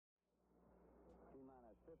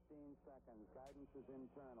15 seconds. Guidance is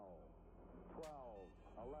internal. 12,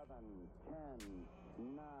 11,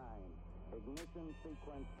 10, 9. Ignition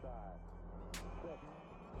sequence start. 6,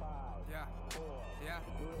 5, 4,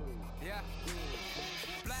 3, 2.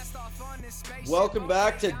 Blast off on this space. Welcome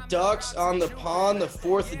back to Ducks on the Pond, the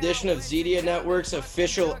fourth edition of Zedia Network's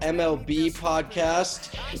official MLB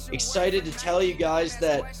podcast. Excited to tell you guys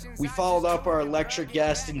that we followed up our electric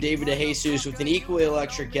guest in David DeJesus with an equally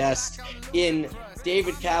electric guest in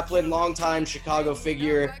David Kaplan, longtime Chicago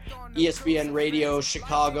figure, ESPN Radio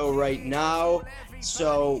Chicago right now.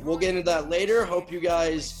 So we'll get into that later. Hope you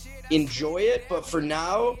guys enjoy it. But for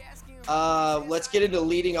now, let's get into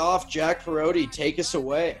leading off. Jack Perotti, take us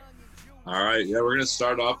away. All right. Yeah, we're going to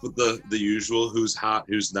start off with the usual who's hot,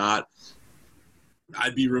 who's not.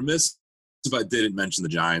 I'd be remiss if I didn't mention the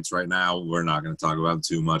Giants right now. We're not going to talk about them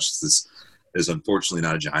too much. This is unfortunately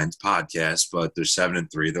not a Giants podcast, but they're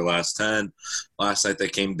 7-3 their last 10. Last night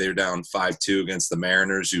they were down 5-2 against the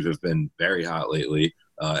Mariners, who have been very hot lately.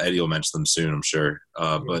 Eddie will mention them soon, I'm sure.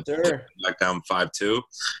 But back down 5-2,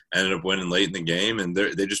 ended up winning late in the game, and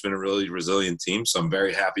they've just been a really resilient team, so I'm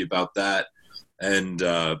very happy about that. And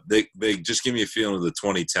they just give me a feeling of the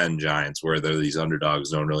 2010 Giants, where they're these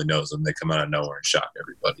underdogs, no one really knows them. They come out of nowhere and shock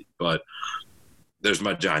everybody. But there's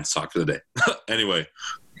my Giants talk for the day. Anyway,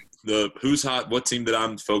 the who's hot, what team that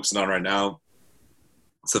I'm focusing on right now,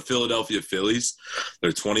 it's the Philadelphia Phillies.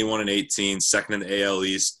 They're 21-18, second in the AL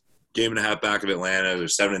East, game and a half back of Atlanta. They're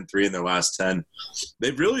 7-3 in their last 10.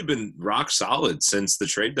 They've really been rock solid since the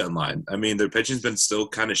trade deadline. I mean, their pitching's been still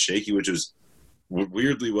kind of shaky, which is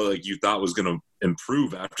weirdly what like you thought was going to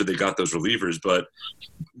improve after they got those relievers, but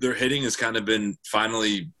their hitting has kind of been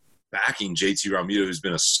finally backing JT Realmuto, who's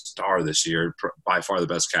been a star this year, by far the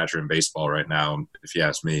best catcher in baseball right now, if you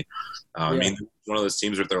ask me. I mean, one of those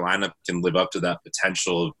teams where if their lineup can live up to that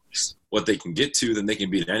potential of what they can get to, then they can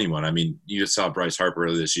beat anyone. I mean, you just saw Bryce Harper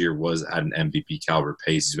earlier this year was at an MVP caliber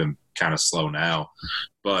pace. He's been kind of slow now,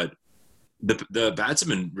 but the bats have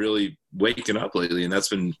been really waking up lately, and that's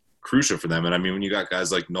been crucial for them. And I mean, when you got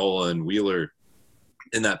guys like Nola and Wheeler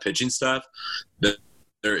in that pitching staff,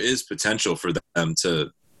 there is potential for them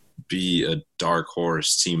to be a dark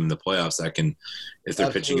horse team in the playoffs that can, if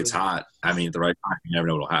their pitching gets hot, I mean, at the right time, you never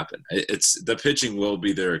know what will happen. It's the pitching will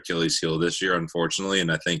be their Achilles heel this year, unfortunately,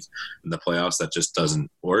 and I think in the playoffs that just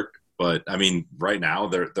doesn't work. But I mean, right now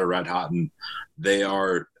they're red hot, and they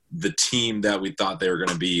are the team that we thought they were going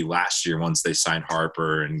to be last year once they signed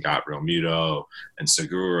Harper and got Realmuto and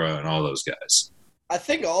Segura and all those guys. I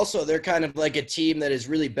think also they're kind of like a team that is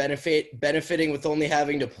really benefiting with only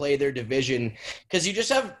having to play their division, because you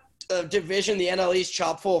just have a division, the NL East,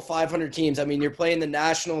 chock full of 500 teams. I mean, you're playing the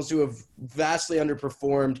Nationals, who have vastly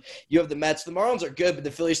underperformed. You have the Mets. The Marlins are good, but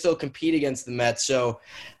the Phillies still compete against the Mets. So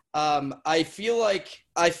I feel like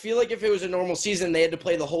if it was a normal season, they had to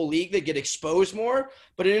play the whole league, they'd get exposed more.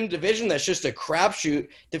 But in a division that's just a crapshoot,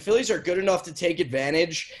 the Phillies are good enough to take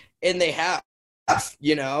advantage, and they have,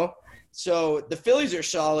 you know. So the Phillies are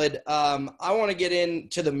solid. I want to get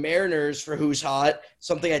into the Mariners for who's hot,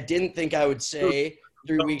 something I didn't think I would say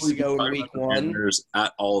 3 weeks ago in week one. Mariners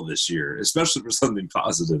at all this year, especially for something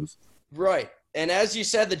positive. Right. And as you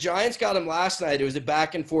said, the Giants got him last night. It was a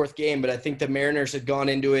back-and-forth game, but I think the Mariners had gone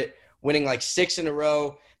into it winning like 6 in a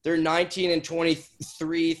row. They're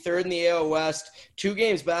 19-23, third in the AL West, 2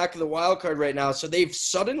 games back of the wild card right now. So they've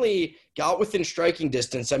suddenly got within striking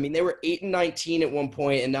distance. I mean, they were 8-19 at one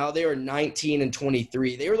point, and now they are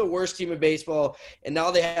 19-23. They were the worst team in baseball, and now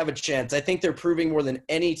they have a chance. I think they're proving more than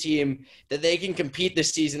any team that they can compete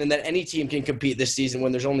this season, and that any team can compete this season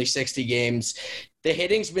when there's only 60 games. The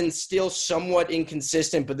hitting's been still somewhat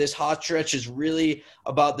inconsistent, but this hot stretch is really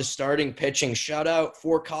about the starting pitching. Shout out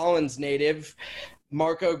Fort Collins native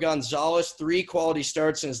Marco Gonzalez, 3 quality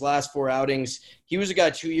starts in his last 4 outings. He was a guy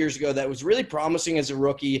 2 years ago that was really promising as a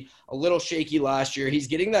rookie, a little shaky last year. He's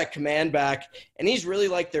getting that command back, and he's really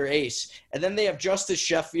like their ace. And then they have Justice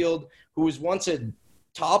Sheffield, who was once a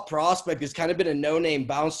top prospect, has kind of been a no-name,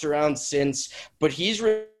 bounced around since, but he's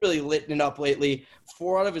really lit it up lately.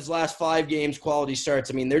 4 out of his last 5 games, quality starts.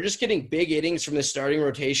 I mean, they're just getting big innings from the starting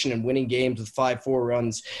rotation and winning games with 5-4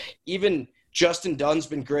 runs. Even Justin Dunn's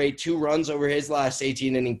been great, 2 runs over his last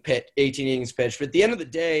 18 innings pitched. But at the end of the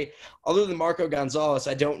day, other than Marco Gonzalez,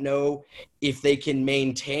 I don't know if they can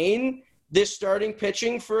maintain this starting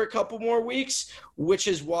pitching for a couple more weeks, which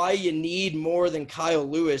is why you need more than Kyle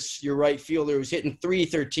Lewis, your right fielder, who's hitting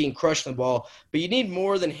 .313, crushing the ball. But you need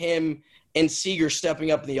more than him and Seager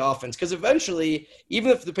stepping up in the offense. Because eventually,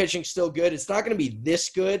 even if the pitching's still good, it's not going to be this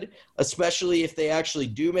good, especially if they actually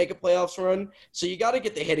do make a playoffs run. So you got to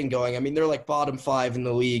get the hitting going. I mean, they're like bottom 5 in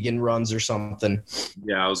the league in runs or something.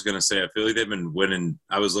 Yeah, I was going to say, I feel like they've been winning.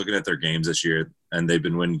 I was looking at their games this year, and they've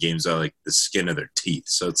been winning games out of like the skin of their teeth.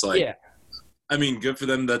 So it's like, yeah. I mean, good for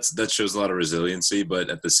them. That shows a lot of resiliency, but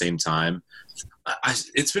at the same time,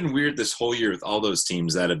 it's been weird this whole year with all those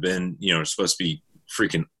teams that have been, supposed to be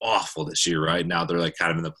freaking awful this year. Right now, they're like kind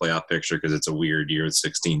of in the playoff picture because it's a weird year with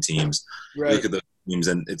 16 teams. Right. Look at those teams,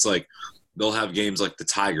 and it's like they'll have games like the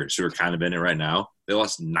Tigers, who are kind of in it right now. They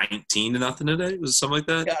lost 19-0 today. Was it something like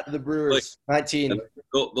that? Yeah, to the Brewers, 19.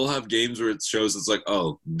 They'll have games where it shows it's like,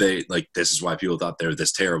 oh, they like this is why people thought they were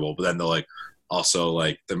this terrible, but then they'll like. Also,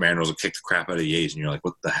 like the Mariners will kick the crap out of the A's, and you're like,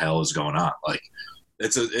 "What the hell is going on?" Like,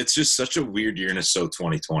 it's just such a weird year, and it's so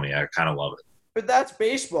 2020. I kind of love it. But that's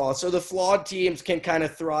baseball. So the flawed teams can kind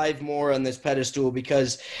of thrive more on this pedestal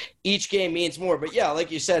because each game means more. But yeah, like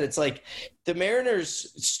you said, it's like the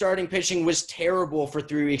Mariners starting pitching was terrible for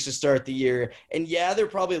 3 weeks to start the year. And yeah, they're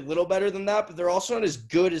probably a little better than that, but they're also not as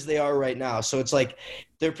good as they are right now. So it's like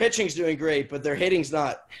their pitching's doing great, but their hitting's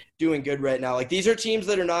not doing good right now. Like these are teams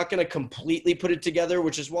that are not going to completely put it together,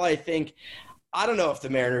 which is why I don't know if the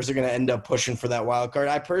Mariners are going to end up pushing for that wild card.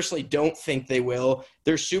 I personally don't think they will.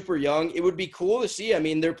 They're super young. It would be cool to see. I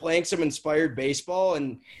mean, they're playing some inspired baseball,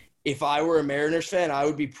 and if I were a Mariners fan, I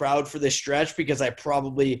would be proud for this stretch because I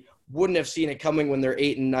probably wouldn't have seen it coming when they're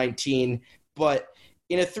 8-19. But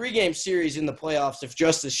in a 3-game series in the playoffs, if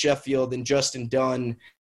Justice Sheffield and Justin Dunn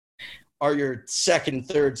are your second and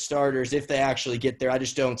third starters, if they actually get there, I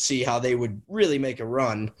just don't see how they would really make a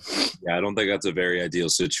run. Yeah, I don't think that's a very ideal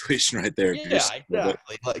situation right there. Yeah,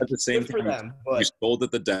 exactly. Like, at the same time, you sold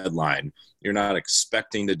at the deadline. You're not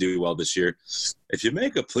expecting to do well this year. If you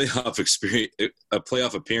make a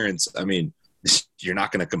playoff appearance, I mean, you're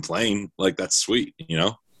not going to complain. Like, that's sweet,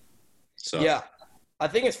 So yeah. I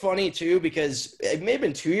think it's funny, too, because it may have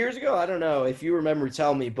been 2 years ago. I don't know if you remember,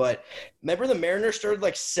 tell me. But remember the Mariners started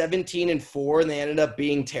like 17-4, and they ended up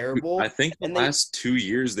being terrible? I think the last 2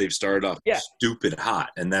 years they've started off stupid hot.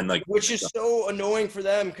 And then like – which is so annoying for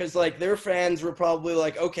them because like their fans were probably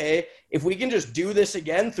like, okay, if we can just do this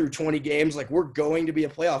again through 20 games, like we're going to be a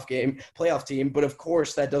playoff team. But, of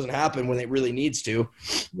course, that doesn't happen when it really needs to.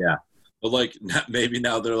 Yeah. But like maybe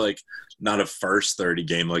now they're like not a first 30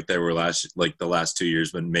 game like they were the last 2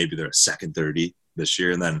 years, but maybe they're a second 30 this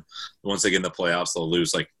year. And then once they get in the playoffs, they'll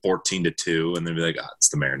lose like 14-2, and then be like, it's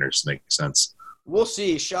the Mariners. Makes sense. We'll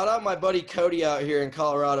see. Shout out my buddy Cody out here in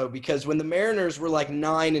Colorado because when the Mariners were like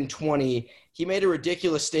 9-20, he made a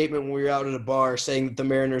ridiculous statement when we were out at a bar saying that the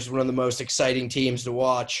Mariners were one of the most exciting teams to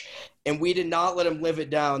watch, and we did not let him live it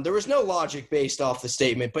down. There was no logic based off the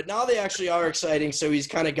statement, but now they actually are exciting, so he's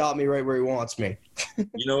kind of got me right where he wants me.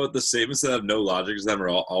 You know what? The statements that have no logic to them are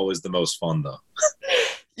always the most fun, though.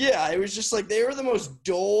 Yeah, it was just like they were the most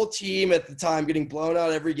dull team at the time, getting blown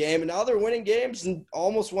out every game, and now they're winning games and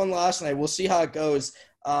almost won last night. We'll see how it goes.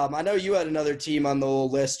 I know you had another team on the little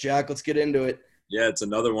list, Jack. Let's get into it. Yeah, it's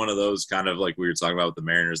another one of those kind of like we were talking about with the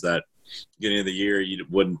Mariners that beginning of the year you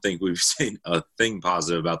wouldn't think we've seen a thing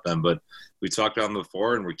positive about them, but we talked about them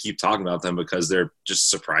before and we keep talking about them because they're just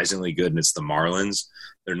surprisingly good, and it's the Marlins.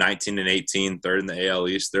 They're 19-18, third in the AL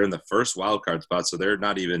East. They're in the first wild card spot, so they're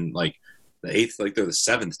not even like the eighth, like they're the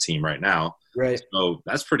seventh team right now. Right. So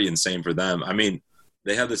that's pretty insane for them. I mean,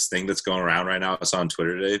 they have this thing that's going around right now. I saw on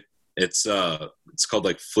Twitter today. It's called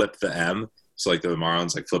like Flip the M. So like the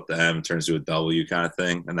Marlins like flip the M, turns to a W kind of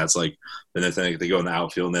thing, and that's like then they go in the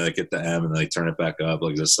outfield and they like get the M and they turn it back up.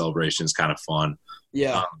 Like the celebration is kind of fun.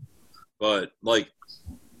 Yeah. But like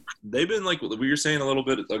they've been like we were saying a little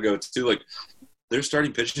bit ago too. Like their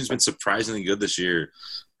starting pitching has been surprisingly good this year,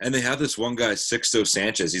 and they have this one guy Sixto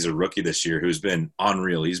Sanchez. He's a rookie this year who's been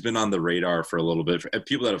unreal. He's been on the radar for a little bit.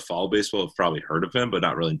 People that have followed baseball have probably heard of him, but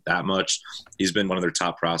not really that much. He's been one of their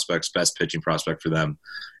top prospects, best pitching prospect for them.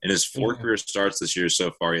 In his 4 career starts this year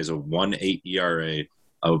so far, he has a 1.8 ERA,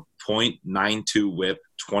 a .92 WHIP,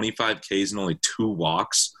 25 Ks, and only 2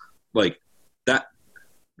 walks. Like that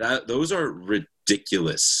those are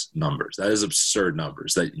ridiculous numbers. That is absurd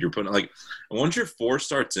numbers that you're putting. Like once your 4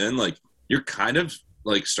 starts in, like you're kind of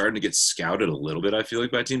like starting to get scouted a little bit. I feel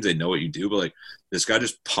like by teams, they know what you do, but like this guy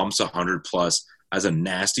just pumps 100 plus, has a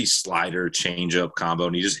nasty slider, changeup combo,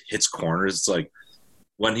 and he just hits corners. It's like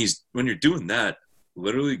when you're doing that,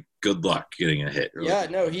 literally good luck getting a hit. Yeah,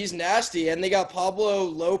 no, he's nasty. And they got Pablo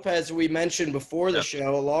Lopez, we mentioned before the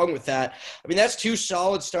show, along with that. I mean, that's two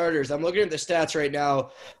solid starters. I'm looking at the stats right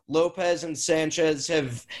now. Lopez and Sanchez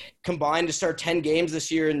have combined to start 10 games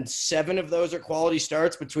this year, and 7 of those are quality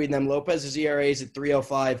starts between them. Lopez's ERA is at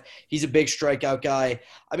 3.05. He's a big strikeout guy.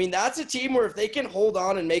 I mean, that's a team where if they can hold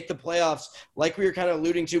on and make the playoffs, like we were kind of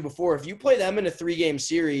alluding to before, if you play them in a 3-game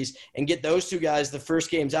series and get those two guys the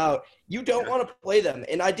first games out, you don't want to play them.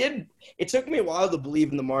 And it took me a while to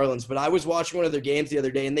believe in the Marlins, but I was watching one of their games the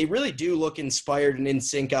other day, and they really do look inspired and in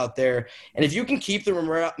sync out there. And if you can keep the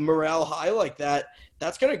morale high like that,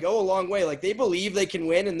 that's going to go a long way. Like, they believe they can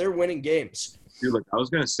win, and they're winning games. Dude, like, I was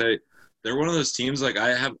going to say, they're one of those teams, like,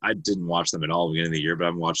 I didn't watch them at all at the beginning of the year, but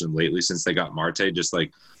I've been watching them lately since they got Marte, just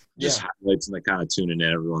highlights and, like, kind of tuning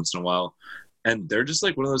in every once in a while. And they're just,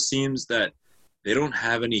 like, one of those teams that they don't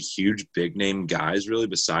have any huge big-name guys, really,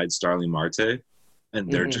 besides Starling Marte.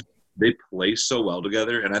 And they're they play so well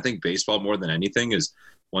together. And I think baseball, more than anything, is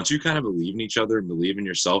once you kind of believe in each other and believe in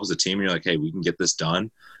yourself as a team, and you're like, hey, we can get this done,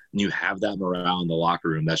 and you have that morale in the locker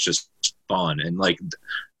room, that's just fun. And, like,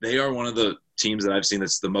 they are one of the teams that I've seen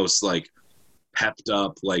that's the most, like, pepped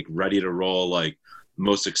up, like, ready to roll, like,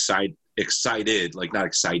 most excited, like, not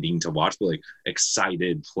exciting to watch, but, like,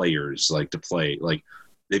 excited players, like, to play. Like,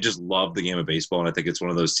 they just love the game of baseball, and I think it's one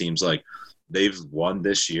of those teams, like, they've won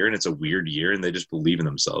this year, and it's a weird year, and they just believe in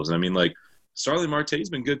themselves. And I mean, like, Starling Marte's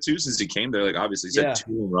been good too since he came there. Like, obviously, he's had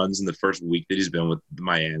 2 runs in the first week that he's been with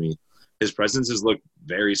Miami. His presence has looked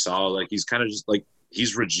very solid. Like, he's kind of just, like,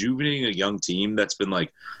 he's rejuvenating a young team that's been,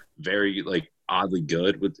 like, very, like, oddly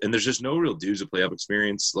good. And there's just no real dudes to play up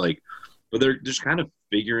experience. Like, but they're just kind of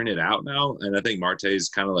figuring it out now. And I think Marte is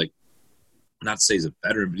kind of, like, not to say he's a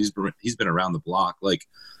veteran, but he's been around the block. Like,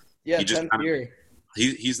 he just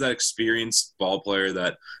he's that experienced ball player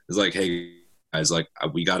that is like, hey guys, like,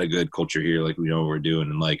 we got a good culture here, like, we know what we're doing.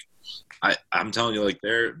 And, like, I'm telling you, like,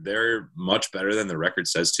 they're much better than the record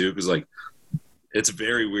says too, because, like, it's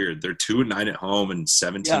very weird. They're 2-9 at home and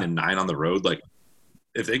 17-9 on the road. Like,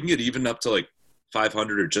 if they can get even up to, like,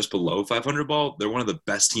 500 or just below 500 ball, they're one of the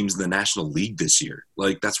best teams in the National League this year.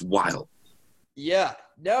 Like, that's wild. Yeah,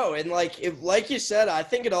 no, and like you said, I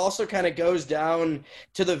think it also kind of goes down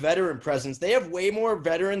to the veteran presence. They have way more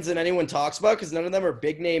veterans than anyone talks about because none of them are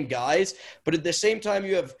big-name guys. But at the same time,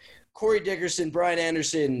 you have Corey Dickerson, Brian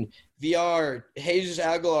Anderson, VR, Jesus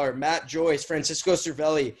Aguilar, Matt Joyce, Francisco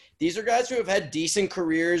Cervelli. These are guys who have had decent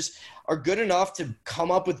careers, are good enough to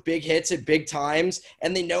come up with big hits at big times,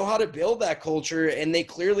 and they know how to build that culture, and they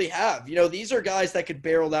clearly have. You know, these are guys that could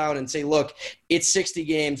barrel down and say, look, it's 60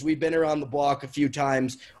 games. We've been around the block a few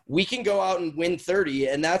times. We can go out and win 30,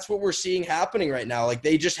 and that's what we're seeing happening right now. Like,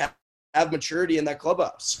 they just have maturity in that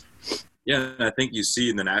clubhouse. Yeah, and I think you see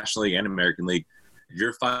in the National League and American League, if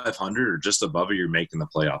you're 500 or just above it, you're making the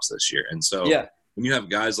playoffs this year. And so when you have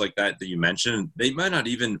guys like that you mentioned, they might not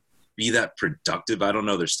even be that productive. I don't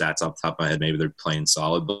know their stats off the top of my head. Maybe they're playing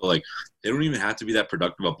solid, but, like, they don't even have to be that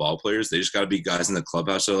productive of ball players. They just got to be guys in the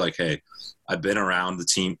clubhouse. So, like, hey, I've been around the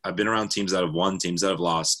team. I've been around teams that have won, teams that have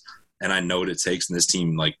lost, and I know what it takes, and this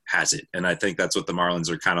team, like, has it. And I think that's what the Marlins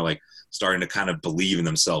are kind of, like, starting to kind of believe in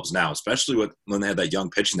themselves now, especially when they have that young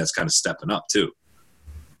pitching that's kind of stepping up too.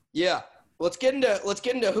 Yeah. Let's get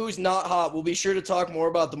into who's not hot. We'll be sure to talk more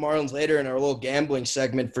about the Marlins later in our little gambling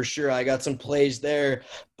segment for sure. I got some plays there.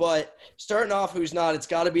 But starting off, who's not, it's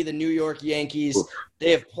got to be the New York Yankees. They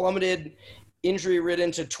have plummeted,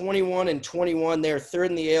 injury-ridden to 21-21. They're third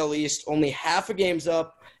in the AL East, only half a game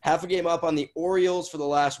up on the Orioles for the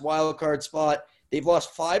last wild card spot. They've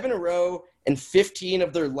lost 5 in a row and 15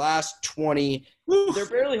 of their last 20. They're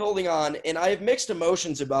barely holding on, and I have mixed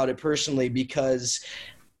emotions about it personally because –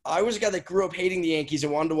 I was a guy that grew up hating the Yankees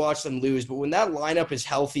and wanted to watch them lose, but when that lineup is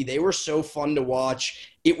healthy, they were so fun to watch.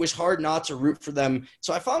 It was hard not to root for them,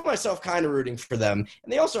 so I found myself kind of rooting for them.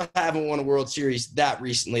 And they also haven't won a World Series that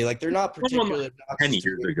recently. Like, they're not particularly – 10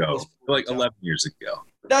 years ago, like 11 years ago.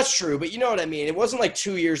 That's true, but you know what I mean. It wasn't like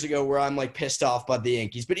 2 years ago where I'm, like, pissed off by the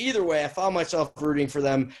Yankees. But either way, I found myself rooting for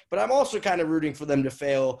them. But I'm also kind of rooting for them to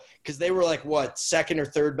fail because they were, like, second or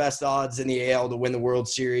third best odds in the AL to win the World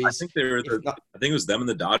Series. I think it was them and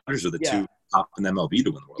the Dodgers are the two top in MLB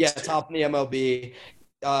to win the World Series. Yeah, top in the MLB.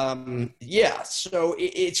 So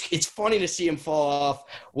it's funny to see him fall off.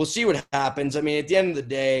 We'll see what happens. I mean, at the end of the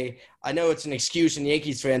day, I know it's an excuse and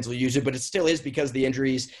Yankees fans will use it, but it still is because of the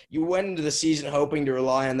injuries. You went into the season hoping to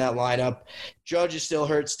rely on that lineup. Judge is still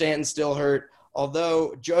hurt. Stanton's still hurt.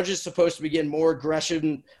 although Judge is supposed to begin more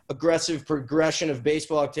aggressive progression of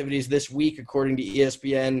baseball activities this week, according to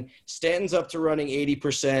ESPN, Stanton's up to running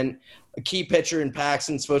 80%. A key pitcher in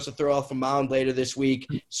Paxton's supposed to throw off a mound later this week.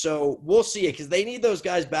 So we'll see it because they need those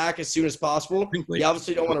guys back as soon as possible. You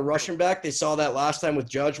obviously don't want to rush him back. They saw that last time with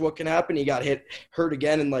Judge, what can happen. He got hurt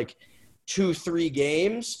again in like 2-3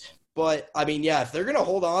 games. But, I mean, yeah, if they're going to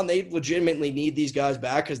hold on, they legitimately need these guys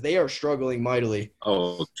back because they are struggling mightily.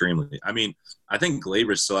 Oh, extremely. I mean, I think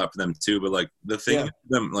Glaber's still out for them too. But, like, the thing with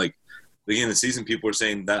them, like, beginning of the season, people were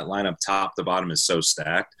saying that lineup top to bottom is so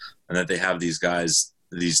stacked and that they have these guys,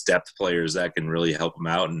 these depth players that can really help them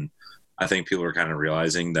out. And I think people are kind of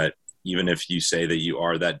realizing that even if you say that you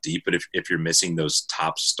are that deep, but if you're missing those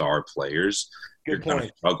top star players, you're going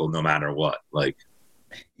to struggle no matter what. Like,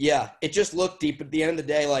 yeah, it just looked deep. At the end of the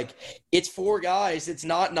day, like, it's 4 guys. It's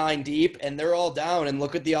not 9 deep, and they're all down. And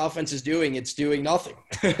look what the offense is doing. It's doing nothing.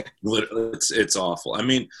 Literally, it's awful. I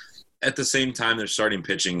mean, at the same time, their starting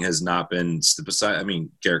pitching has not been – I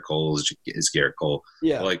mean, Garrett Cole is Garrett Cole.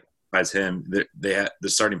 Yeah. But, like, besides him, the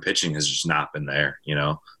starting pitching has just not been there, you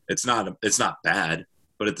know. It's not bad,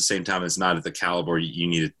 but at the same time, it's not at the caliber you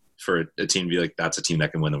need for a team to be like, that's a team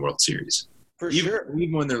that can win the World Series. Sure.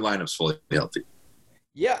 Even when their lineup's fully healthy.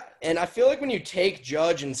 Yeah, and I feel like when you take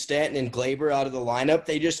Judge and Stanton and Glaber out of the lineup,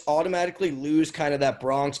 they just automatically lose kind of that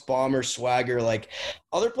Bronx Bomber swagger. Like,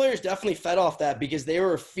 other players definitely fed off that because they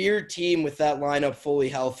were a feared team with that lineup fully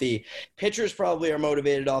healthy. Pitchers probably are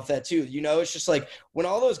motivated off that too. You know, it's just like when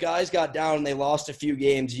all those guys got down and they lost a few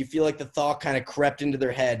games, you feel like the thought kind of crept into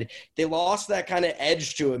their head. They lost that kind of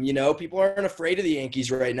edge to them, you know? People aren't afraid of the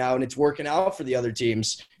Yankees right now, and it's working out for the other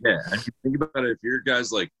teams. Yeah, and you think about it, if you're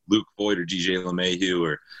guys like Luke Voigt or DJ LeMahieu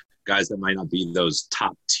or guys that might not be those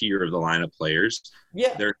top tier of the lineup players,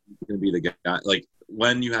 yeah, they're going to be the guy. Like,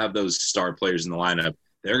 when you have those star players in the lineup,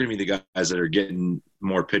 they're going to be the guys that are getting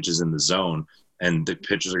more pitches in the zone, and the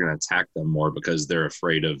pitchers are going to attack them more because they're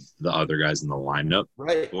afraid of the other guys in the lineup.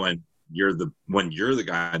 Right. When you're the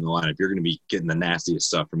guy in the lineup, you're going to be getting the nastiest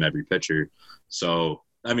stuff from every pitcher. So,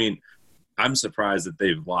 I mean, I'm surprised that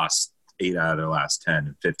they've lost 8 out of their last 10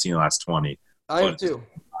 and 15 last 20. I am too.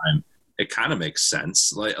 It kind of makes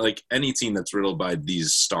sense. Like any team that's riddled by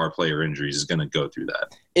these star player injuries is going to go through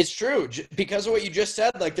that. It's true. Because of what you just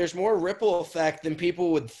said, like, there's more ripple effect than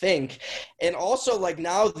people would think. And also, like,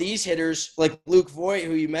 now these hitters, like Luke Voigt,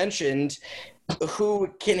 who you mentioned, who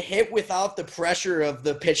can hit without the pressure of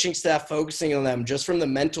the pitching staff focusing on them just from the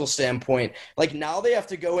mental standpoint. Like, now they have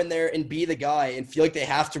to go in there and be the guy and feel like they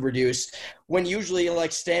have to produce when usually,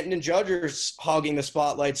 like, Stanton and Judge are hogging the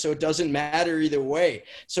spotlight, so it doesn't matter either way.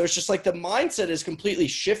 So it's just like the mindset is completely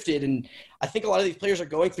shifted, and I think a lot of these players are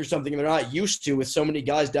going through something they're not used to with so many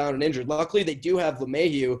guys down and injured. Luckily, they do have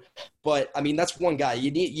LeMahieu, but, I mean, that's one guy.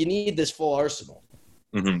 You need this full arsenal.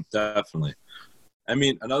 Mm-hmm, definitely. I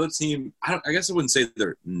mean, another team, I guess I wouldn't say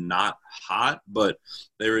they're not hot, but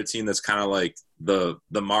they're a team that's kind of like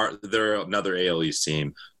they're another AL East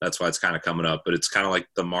team. That's why it's kind of coming up. But it's kind of like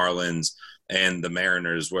the Marlins and the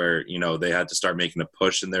Mariners where, you know, they had to start making a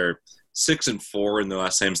push, and they're 6-4 in the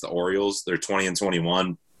last name's the Orioles. They're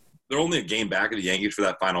 20-21. They're only a game back of the Yankees for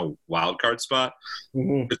that final wild card spot.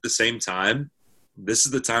 Mm-hmm. But at the same time, this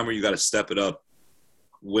is the time where you got to step it up.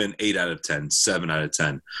 Win 8 out of 10, 7 out of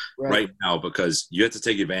 10 right now, because you have to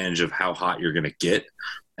take advantage of how hot you're going to get.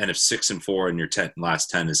 And if 6-4 in your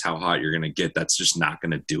last 10 is how hot you're going to get, that's just not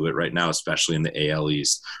going to do it right now, especially in the AL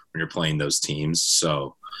East when you're playing those teams.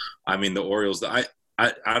 So, I mean, the Orioles, I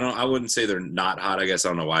wouldn't say they're not hot. I guess I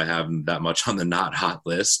don't know why I have them that much on the not hot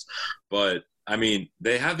list, but I mean,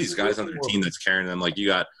 they have these guys on their team that's carrying them. Like, you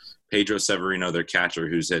got Pedro Severino, their catcher,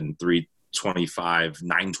 who's hitting 325,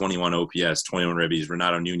 921 OPS, 21 ribbies.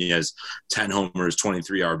 Renato Nunez, 10 homers,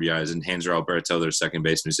 23 RBIs, and Hanser Alberto, their second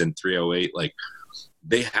baseman, who's in 308. Like,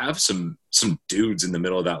 they have some dudes in the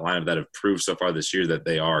middle of that lineup that have proved so far this year that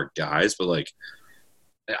they are guys. But, like,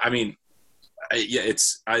 I mean,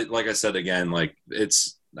 like I said again, like,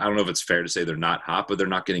 I don't know if it's fair to say they're not hot, but they're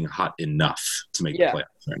not getting hot enough to make the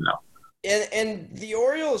playoffs right now. And the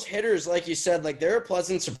Orioles hitters, like you said, like, they're a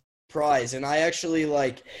pleasant surprise. And I actually,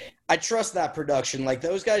 like, I trust that production. Like,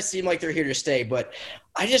 those guys seem like they're here to stay, but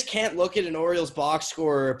I just can't look at an Orioles box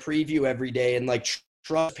score or a preview every day and, like,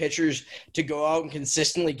 trust pitchers to go out and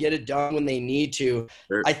consistently get it done when they need to.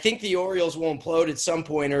 Sure. I think the Orioles will implode at some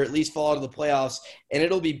point, or at least fall out of the playoffs, and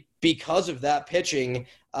it'll be because of that pitching.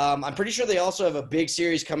 I'm pretty sure they also have a big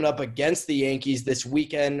series coming up against the Yankees this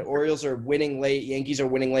weekend. Orioles are winning late. Yankees are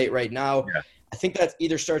winning late right now. Yeah. I think that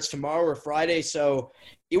either starts tomorrow or Friday, so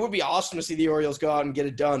it would be awesome to see the Orioles go out and get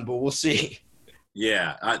it done, but we'll see.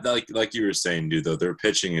 Yeah, like you were saying, dude, though, their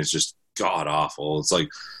pitching is just god awful. It's like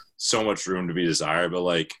so much room to be desired, but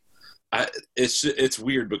like it's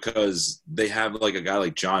weird because they have like a guy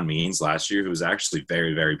like John Means last year who was actually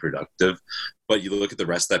very, very productive. But you look at the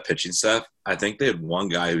rest of that pitching staff, I think they had one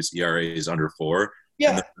guy whose ERA is under 4. Yeah.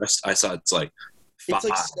 And the rest I saw it's like 5, It's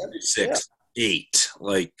like 7, 6, 8.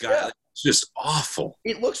 Like, God, Yeah. it's just awful.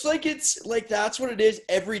 It looks like it's like that's what it is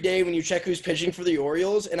every day when you check who's pitching for the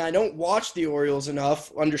Orioles. And I don't watch the Orioles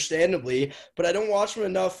enough, understandably, but I don't watch them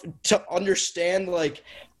enough to understand like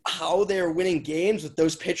how they're winning games with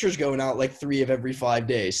those pitchers going out like 3 of every 5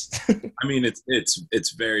 days. I mean,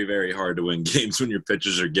 it's very, very hard to win games when your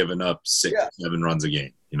pitchers are giving up 6, 7 runs a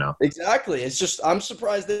game, you know? Exactly. It's just I'm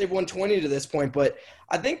surprised they've won 20 to this point, but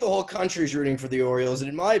I think the whole country's rooting for the Orioles. And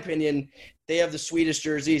in my opinion, they have the sweetest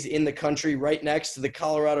jerseys in the country right next to the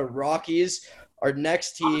Colorado Rockies. Our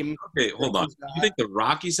next team. Okay, hold on. You think the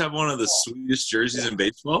Rockies have one of the sweetest jerseys in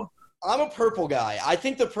baseball? I'm a purple guy. I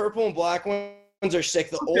think the purple and black ones are sick.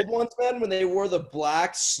 The old ones, man, when they wore the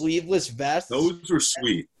black sleeveless vests. Those were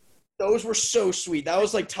sweet. Those were so sweet. That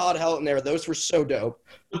was like Todd Helton era. Those were so dope.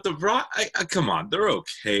 But the come on, they're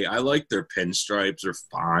okay. I like their pinstripes. They're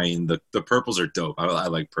fine. The purples are dope. I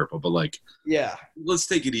like purple, but like, yeah. Let's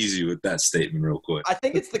take it easy with that statement real quick. I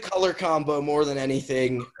think it's the color combo more than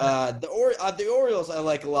anything. The Orioles I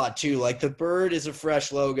like a lot too. Like the bird is a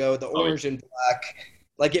fresh logo. The orange and black,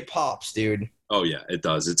 like it pops, dude. Oh yeah, it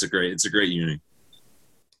does. It's a great unit.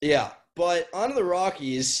 Yeah. But on to the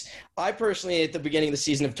Rockies, I personally, at the beginning of the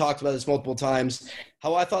season, have talked about this multiple times,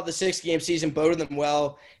 how I thought the 6-game season boded them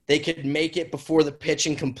well. They could make it before the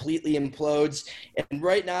pitching completely implodes. And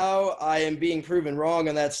right now, I am being proven wrong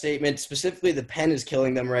on that statement. Specifically, the pen is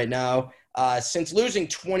killing them right now. Since losing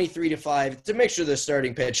 23-5, it's a mixture of the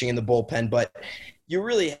starting pitching and the bullpen, but you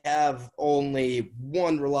really have only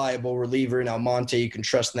one reliable reliever in Almonte you can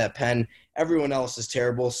trust in that pen. Everyone else is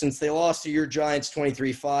terrible. Since they lost to your Giants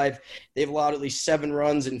 23-5, they've allowed at least 7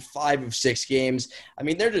 runs in 5 of 6 games. I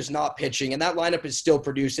mean, they're just not pitching, and that lineup is still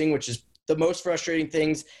producing, which is the most frustrating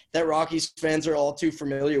things that Rockies fans are all too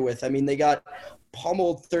familiar with. I mean, they got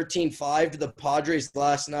pummeled 13-5 to the Padres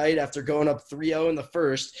last night after going up 3-0 in the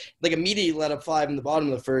first. Like, immediately let up 5 in the bottom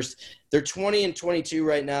of the first. They're 20-22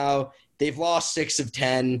 right now. They've lost 6 of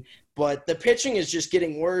 10. But the pitching is just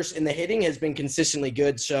getting worse, and the hitting has been consistently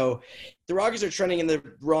good. So the Rockies are trending in the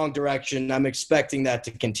wrong direction. I'm expecting that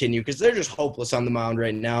to continue because they're just hopeless on the mound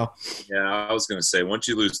right now. Yeah, I was going to say, once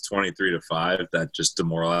you lose 23-5, that just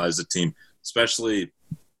demoralizes the team, especially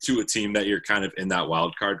to a team that you're kind of in that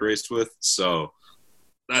wild card race with. So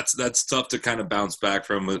that's tough to kind of bounce back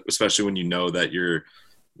from, especially when you know that your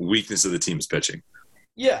weakness of the team is pitching.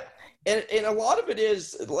 Yeah, and a lot of it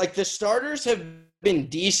is, like, the starters have been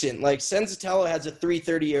decent. Like, Senzatella has a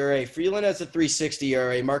 3.30 ERA. Freeland has a 3.60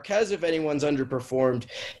 ERA. Marquez, if anyone's underperformed,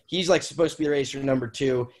 he's, like, supposed to be the racer number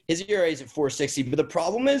 2. His ERA is at 4.60. But the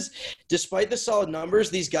problem is, despite the solid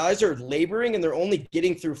numbers, these guys are laboring, and they're only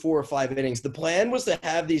getting through 4 or 5 innings. The plan was to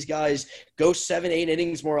have these guys go 7, 8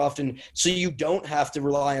 innings more often so you don't have to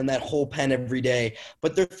rely on that whole pen every day.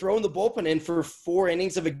 But they're throwing the bullpen in for 4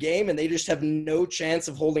 innings of a game, and they just have no chance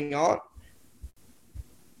of holding on.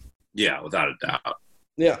 Yeah, without a doubt.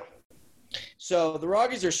 Yeah. So the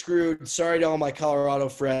Rockies are screwed. Sorry to all my Colorado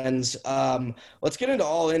friends. Let's get into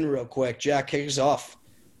All In real quick. Jack, kick us off.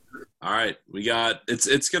 All right. We got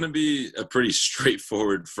it's going to be a pretty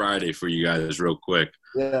straightforward Friday for you guys real quick.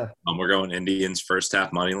 Yeah. We're going Indians first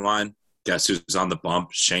half money line. Guess who's on the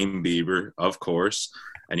bump? Shane Bieber, of course.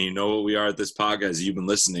 And you know what we are at this podcast. You've been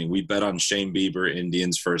listening. We bet on Shane Bieber,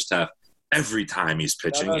 Indians first half. Every time he's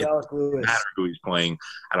pitching, it doesn't matter who he's playing.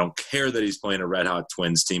 I don't care that he's playing a Red Hot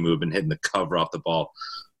Twins team who have been hitting the cover off the ball.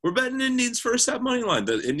 We're betting Indians first half money line.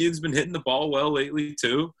 The Indians been hitting the ball well lately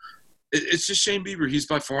too. It's just Shane Bieber. He's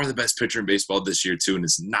by far the best pitcher in baseball this year too, and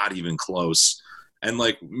it's not even close. And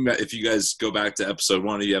like, if you guys go back to episode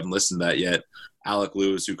 1, if you haven't listened to that yet, Alec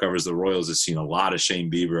Lewis, who covers the Royals, has seen a lot of Shane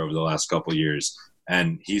Bieber over the last couple of years,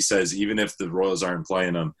 and he says even if the Royals aren't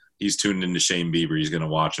playing him, he's tuned into Shane Bieber. He's going to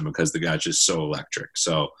watch him because the guy's just so electric.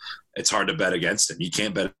 So it's hard to bet against him. You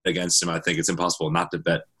can't bet against him. I think it's impossible not to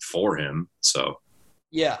bet for him. So,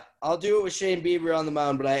 yeah, I'll do it with Shane Bieber on the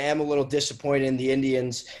mound, but I am a little disappointed in the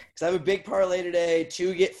Indians because I have a big parlay today.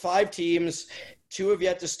 5 teams. 2 have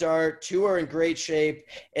yet to start. 2 are in great shape.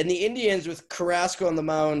 And the Indians with Carrasco on the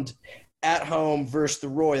mound at home versus the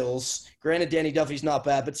Royals. Granted, Danny Duffy's not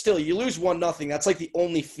bad, but still, you lose 1-0. That's like the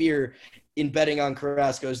only fear in betting on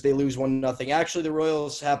Carrasco is they lose 1-0. Actually, the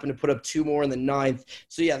Royals happen to put up 2 more in the 9th.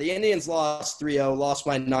 So, yeah, the Indians lost 3-0, lost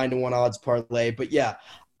my 9-1 odds parlay. But, yeah,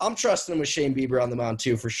 I'm trusting them with Shane Bieber on the mound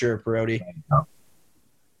too for sure, Perotti.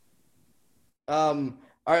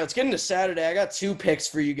 All right, let's get into Saturday. I got 2 picks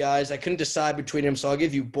for you guys. I couldn't decide between them, so I'll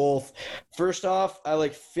give you both. First off, I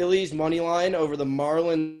like Phillies money line over the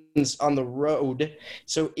Marlins on the road.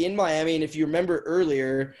 So in Miami, and if you remember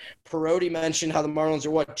earlier, Perotti mentioned how the Marlins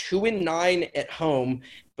are 2-9 at home,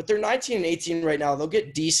 but they're 19-18 right now. They'll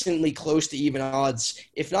get decently close to even odds,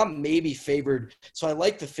 if not maybe favored. So I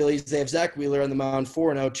like the Phillies. They have Zach Wheeler on the mound,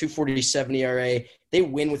 4-0, 2.47 ERA. They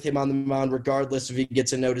win with him on the mound regardless if he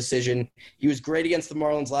gets a no decision. He was great against the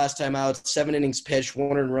Marlins last time out, 7 innings pitched,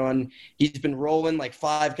 1 earned run. He's been rolling like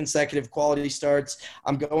 5 consecutive quality starts.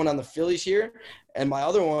 I'm going on the Phillies here. And my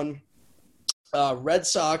other one, Red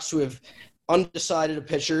Sox, who have undecided a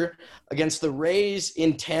pitcher against the Rays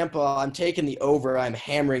in Tampa. I'm taking the over. I'm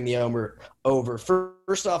hammering the over.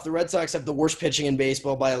 First off, the Red Sox have the worst pitching in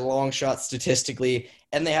baseball by a long shot statistically,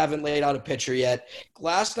 and they haven't laid out a pitcher yet.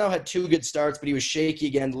 Glasnow had 2 good starts, but he was shaky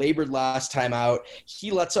again, labored last time out.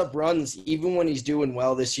 He lets up runs even when he's doing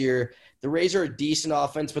well this year. The Rays are a decent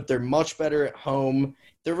offense, but they're much better at home.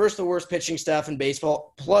 They're versus the worst pitching staff in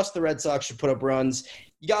baseball, plus the Red Sox should put up runs.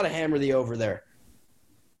 You got to hammer the over there.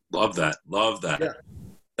 Love that. Yeah.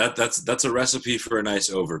 That's a recipe for a nice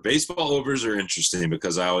over. Baseball overs are interesting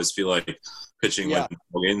because I always feel like pitching with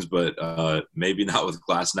games, but maybe not with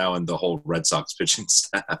Glasnow and the whole Red Sox pitching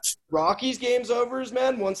staff. Rockies games overs,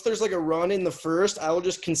 man. Once there's like a run in the first, I will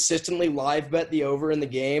just consistently live bet the over in the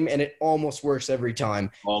game, and it almost works every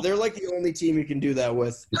time. They're like the only team you can do that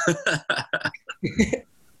with.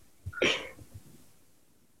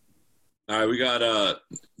 All right, we got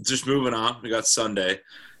just moving on. We got Sunday.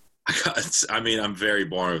 I'm very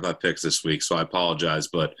boring with my picks this week, so I apologize,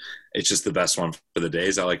 but it's just the best one for the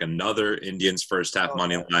days. I like another Indians first half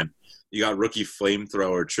money line. You got rookie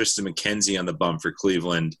flamethrower Tristan McKenzie on the bump for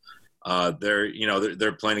Cleveland.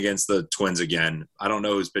 They're playing against the Twins again. I don't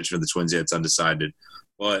know who's pitching for the Twins yet; it's undecided.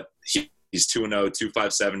 But he's 2-0,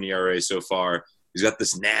 2.57 ERA so far. He's got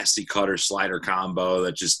this nasty cutter slider combo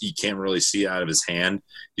that just you can't really see out of his hand.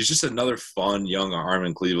 He's just another fun young arm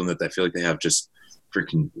in Cleveland that I feel like they have just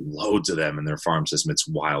freaking loads of them in their farm system. It's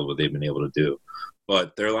wild what they've been able to do.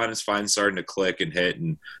 But their line is finally starting to click and hit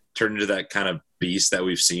and turn into that kind of beast that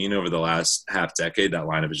we've seen over the last half decade. That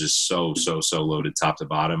lineup is just so loaded top to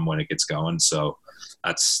bottom when it gets going. So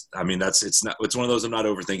it's one of those I'm not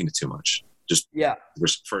overthinking it too much. Just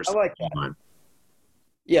first. I like that.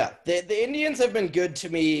 Yeah, the Indians have been good to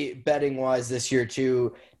me betting-wise this year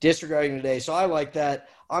too, disregarding today. So I like that.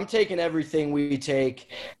 I'm taking everything we take.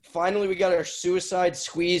 Finally, we got our suicide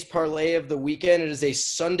squeeze parlay of the weekend. It is a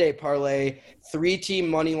Sunday parlay, 3-team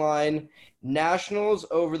money line. Nationals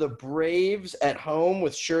over the Braves at home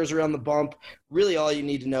with Scherzer on the bump. Really all you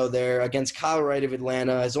need to know there. Against Kyle Wright of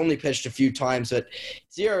Atlanta. Has only pitched a few times, but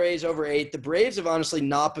ERA is over 8. The Braves have honestly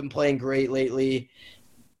not been playing great lately.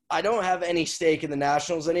 I don't have any stake in the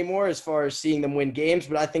Nationals anymore as far as seeing them win games,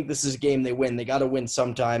 but I think this is a game they win. They got to win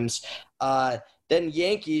sometimes. Then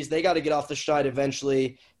Yankees, they got to get off the schneid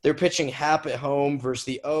eventually. They're pitching Happ at home versus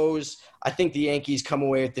the O's. I think the Yankees come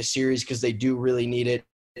away with this series because they do really need it.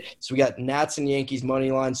 So we got Nats and Yankees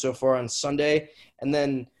money line so far on Sunday. And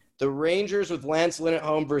then the Rangers with Lance Lynn at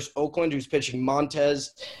home versus Oakland, who's pitching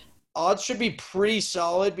Montez. Odds should be pretty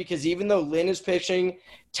solid because even though Lynn is pitching,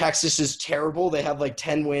 Texas is terrible. They have like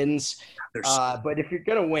 10 wins. But if you're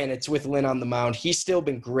going to win, it's with Lynn on the mound. He's still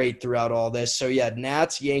been great throughout all this. So, yeah,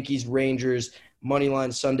 Nats, Yankees, Rangers,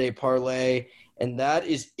 Moneyline Sunday parlay. And that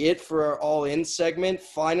is it for our all-in segment.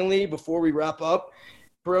 Finally, before we wrap up,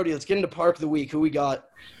 Brody, let's get into Park of the Week. Who we got?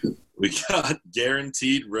 We got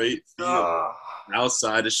Guaranteed Rate Field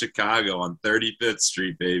outside of Chicago on 35th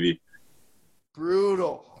Street, baby.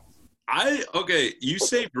 Brutal. You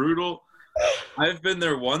say brutal. I've been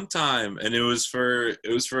there one time, and it was for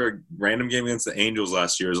a random game against the Angels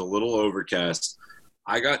last year. It was a little overcast.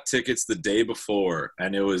 I got tickets the day before,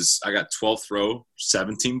 and I got 12th row,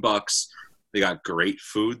 $17. They got great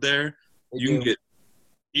food there. You can get,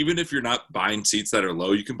 even if you're not buying seats that are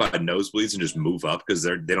low, you can buy nosebleeds and just move up because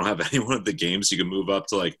they don't have anyone at the game, so you can move up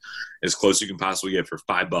to like as close as you can possibly get for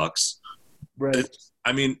 $5. Right.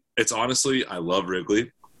 It's honestly, I love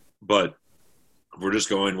Wrigley, but we're just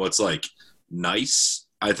going what's like nice.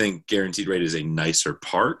 I think Guaranteed Rate is a nicer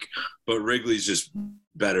park, but Wrigley's just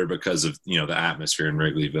better because of, the atmosphere in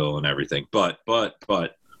Wrigleyville and everything. But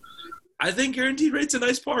I think Guaranteed Rate's a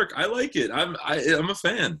nice park. I like it. I'm a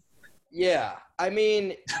fan. Yeah.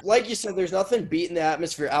 Like you said, there's nothing beating the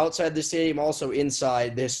atmosphere outside the stadium, also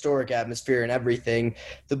inside the historic atmosphere and everything,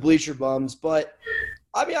 the bleacher bums. But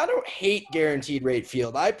I don't hate Guaranteed Rate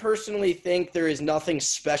Field. I personally think there is nothing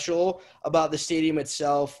special about the stadium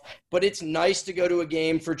itself, but it's nice to go to a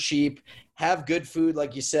game for cheap, have good food,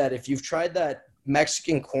 like you said. If you've tried that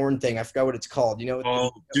Mexican corn thing. I forgot what it's called. You know?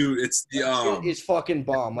 Oh, dude, it's the It's fucking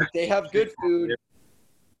bomb. Like they have good food.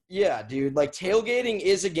 Yeah, dude. Like tailgating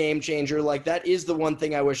is a game changer. Like that is the one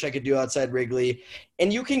thing I wish I could do outside Wrigley.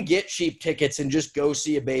 And you can get cheap tickets and just go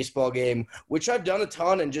see a baseball game, which I've done a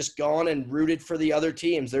ton and just gone and rooted for the other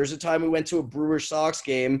teams. There's a time we went to a Brewers Sox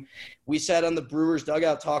game. We sat on the Brewers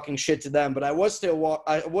dugout talking shit to them, but I was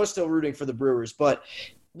still rooting for the Brewers. But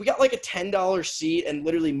we got like a $10 seat and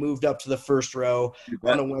literally moved up to the first row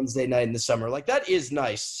on a Wednesday night in the summer. Like that is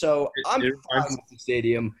nice. So I'm fine with the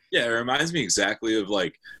stadium. Yeah, it reminds me exactly of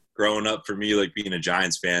like growing up for me, like being a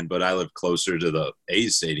Giants fan, but I live closer to the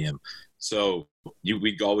A's stadium. So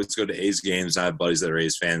we'd always go to A's games. I have buddies that are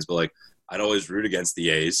A's fans, but like I'd always root against the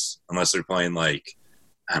A's unless they're playing like,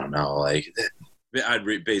 I don't know, like I'd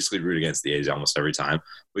basically root against the A's almost every time.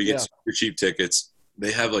 We get super cheap tickets.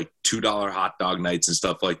 They have like $2 hot dog nights and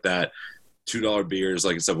stuff like that, $2 beers,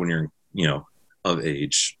 like stuff when you're, you know, of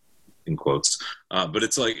age. In quotes, but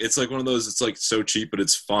it's like one of those. It's like so cheap, but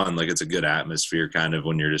it's fun. Like it's a good atmosphere, kind of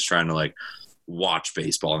when you're just trying to like watch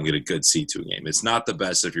baseball and get a good seat to a game. It's not the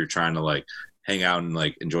best if you're trying to like hang out and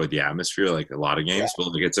like enjoy the atmosphere, like a lot of games. But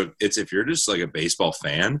like it's if you're just like a baseball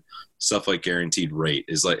fan, stuff like Guaranteed Rate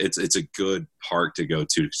is like it's a good park to go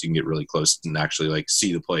to because you can get really close and actually like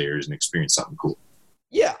see the players and experience something cool.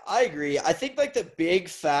 Yeah, I agree. I think like the big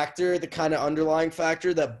factor, the kind of underlying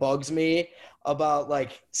factor that bugs me about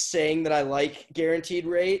like saying that I like Guaranteed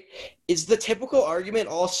Rate is the typical argument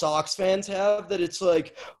all Sox fans have that it's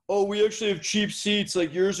like, oh, we actually have cheap seats,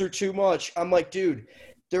 like yours are too much. I'm like, dude,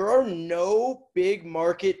 there are no big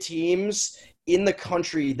market teams in the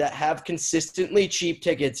country that have consistently cheap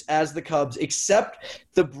tickets as the Cubs, except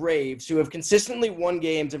the Braves, who have consistently won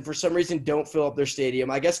games and for some reason don't fill up their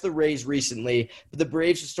stadium. I guess the Rays recently, but the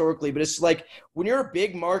Braves historically. But it's like when you're a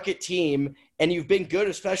big market team and you've been good,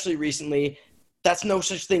 especially recently, that's no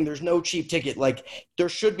such thing. There's no cheap ticket. Like there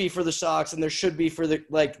should be for the Sox and there should be for the,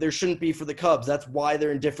 like there shouldn't be for the Cubs. That's why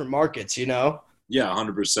they're in different markets, you know? Yeah,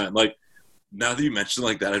 100%. Like, now that you mentioned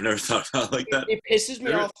like that, I've never thought about it like that. It pisses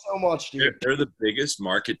me off so much, dude. They're the biggest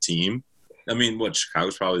market team. I mean,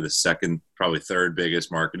 Chicago's probably the second, probably third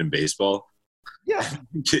biggest market in baseball. Yeah.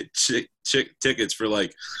 Get tickets for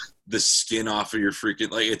like the skin off of your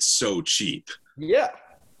freaking, like it's so cheap. Yeah.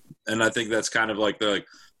 And I think that's kind of like, they're like,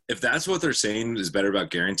 if that's what they're saying is better about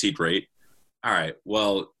Guaranteed Rate, all right,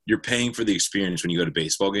 well, you're paying for the experience when you go to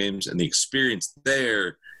baseball games, and the experience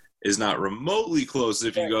there is not remotely close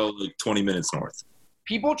if you go like 20 minutes north.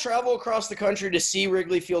 People travel across the country to see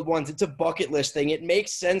Wrigley Field once. It's a bucket list thing. It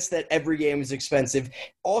makes sense that every game is expensive.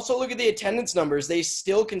 Also, look at the attendance numbers. They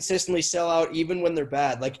still consistently sell out even when they're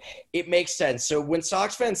bad. Like, it makes sense. So when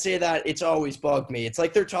Sox fans say that, it's always bugged me. It's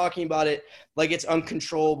like they're talking about it like it's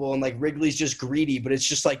uncontrollable and like Wrigley's just greedy. But it's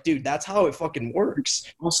just like, dude, that's how it fucking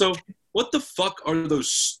works. Also, what the fuck are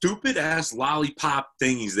those stupid-ass lollipop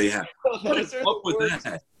thingies they have? What is up with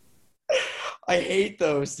that? I hate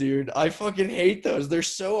those, dude. I fucking hate those. They're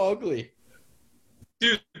so ugly.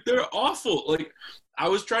 Dude, they're awful. Like, I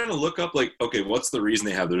was trying to look up, like, okay, what's the reason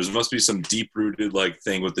they have those? There must be some deep-rooted, like,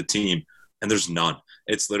 thing with the team, and there's none.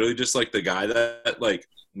 It's literally just, like, the guy that, like,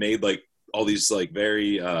 made, like, all these, like,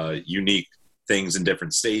 very unique things in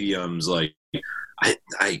different stadiums. Like,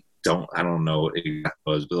 I don't know what it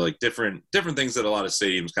was, but, like, different things that a lot of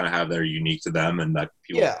stadiums kind of have that are unique to them and that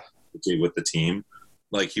people associate with the team.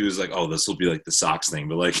 Like, he was like, oh, this will be like the Sox thing.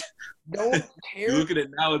 But, like, no one cares. You look at it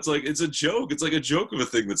now, it's like, it's a joke. It's like a joke of a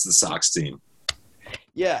thing that's the Sox team.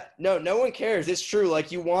 Yeah, no one cares. It's true.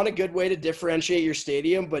 Like, you want a good way to differentiate your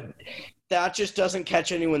stadium, but that just doesn't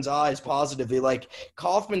catch anyone's eyes positively. Like,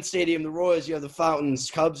 Kauffman Stadium, the Royals, you have the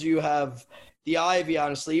fountains. Cubs, you have the ivy,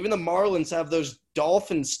 honestly. Even the Marlins have those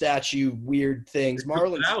dolphin statue weird things.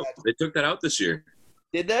 They took that out this year.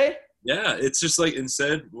 Did they? Yeah, it's just like,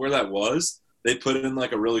 instead where that was, they put in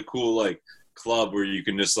like a really cool like club where you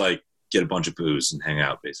can just like get a bunch of booze and hang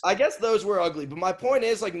out, basically. I guess those were ugly, but my point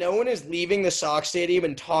is like no one is leaving the Sox stadium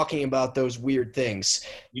and talking about those weird things.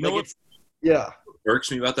 You know what? Yeah.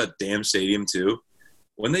 Irks me about that damn stadium too.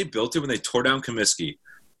 When they built it, when they tore down Comiskey,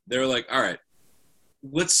 they were like, all right,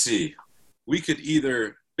 let's see. We could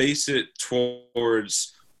either base it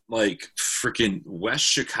towards like freaking West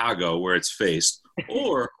Chicago where it's faced,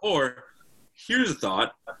 or here's a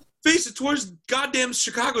thought. Face it towards goddamn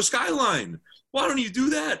Chicago skyline. Why don't you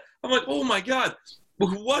do that? I'm like, oh my God.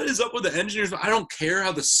 What is up with the engineers? I don't care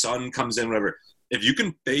how the sun comes in, whatever. If you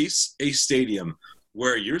can face a stadium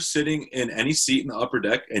where you're sitting in any seat in the upper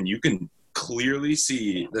deck and you can clearly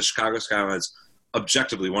see the Chicago skyline is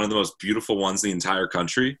objectively one of the most beautiful ones in the entire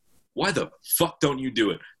country, why the fuck don't you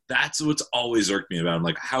do it? That's what's always irked me about it. I'm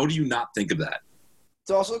like, how do you not think of that?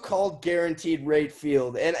 It's also called Guaranteed Rate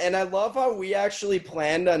Field. And I love how we actually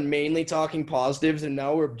planned on mainly talking positives, and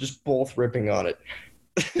now we're just both ripping on it.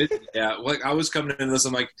 Yeah, like I was coming into this,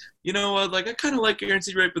 I'm like, you know what? Like I kind of like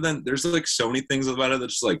Guaranteed Rate, but then there's like so many things about it that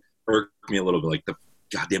just like irk me a little bit, like the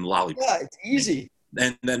goddamn lollipop. Yeah, it's easy.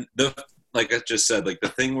 And then like I just said, like the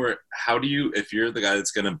thing where how do you, if you're the guy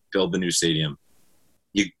that's going to build the new stadium,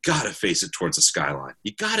 you got to face it towards the skyline.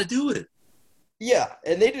 You got to do it. Yeah,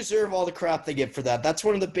 and they deserve all the crap they get for that. That's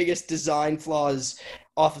one of the biggest design flaws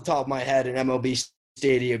off the top of my head in MLB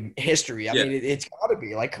stadium history. I mean, it's got to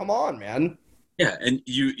be. Like, come on, man. Yeah, and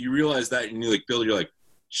you realize that, and you like build, you're like,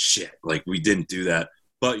 shit, like we didn't do that.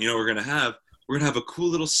 But you know what we're gonna have? We're gonna have a cool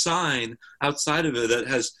little sign outside of it that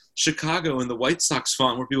has Chicago and the White Sox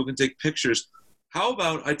font where people can take pictures. How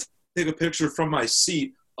about I take a picture from my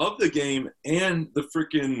seat of the game and the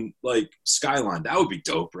freaking like skyline? That would be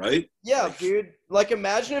dope, right? Yeah, dude. Like,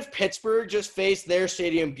 imagine if Pittsburgh just faced their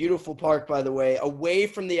stadium, beautiful park, by the way, away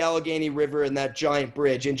from the Allegheny River and that giant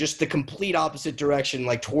bridge, and just the complete opposite direction,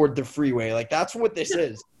 like toward the freeway. Like, that's what this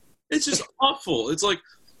is. It's just awful. It's like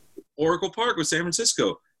Oracle Park with San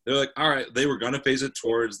Francisco. They're like, all right, they were going to face it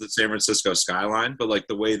towards the San Francisco skyline, but like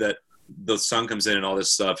the way that the sun comes in and all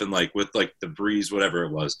this stuff, and like with like the breeze, whatever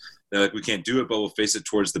it was, they're like, we can't do it, but we'll face it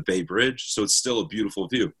towards the Bay Bridge, so it's still a beautiful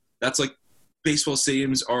view. That's like, baseball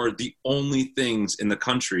stadiums are the only things in the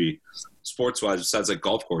country, sports-wise, besides like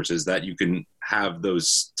golf courses, that you can have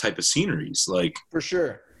those type of sceneries. Like, for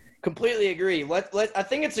sure. Completely agree. I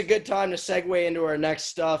think it's a good time to segue into our next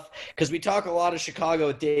stuff, because we talk a lot of Chicago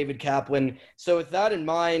with David Kaplan. So with that in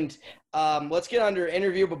mind, let's get under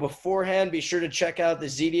interview. But beforehand, be sure to check out the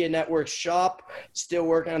Zedia Network shop. Still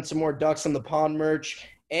working on some more Ducks on the Pond merch,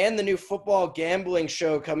 and the new football gambling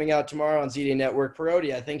show coming out tomorrow on Zedia Network.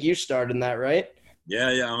 Parodi, I think you started in that, right? Yeah,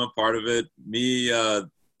 I'm a part of it. Me,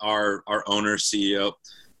 our owner, CEO,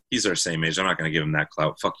 he's our same age. I'm not going to give him that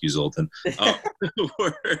clout. Fuck you, Zoltan.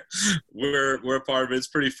 We're a part of it. It's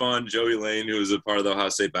pretty fun. Joey Lane, who is a part of the Ohio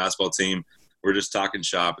State basketball team, we're just talking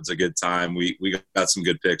shop. It's a good time. We got some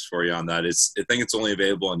good picks for you on that. I think it's only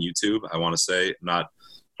available on YouTube, I want to say. I'm not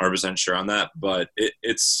 100% sure on that, but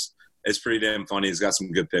it's pretty damn funny. He's got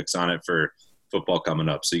some good picks on it for football coming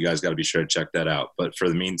up, so you guys got to be sure to check that out. But for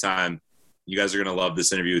the meantime, you guys are going to love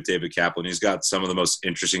this interview with David Kaplan. He's got some of the most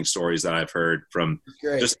interesting stories that I've heard from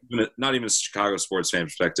just not even a Chicago sports fan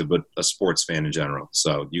perspective, but a sports fan in general.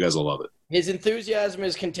 So you guys will love it. His enthusiasm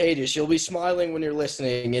is contagious. You'll be smiling when you're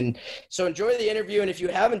listening. And so enjoy the interview. And if you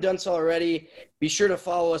haven't done so already, be sure to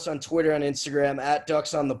follow us on Twitter and Instagram at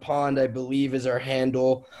Ducks on the Pond, I believe is our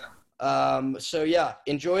handle. So yeah,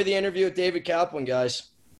 enjoy the interview with David Kaplan, guys.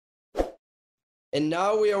 And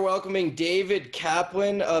now we are welcoming David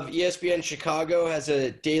Kaplan of ESPN Chicago, has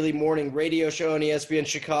a daily morning radio show on ESPN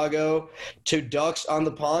Chicago, to Ducks on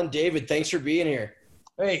the Pond. David, thanks for being here.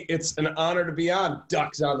 Hey, it's an honor to be on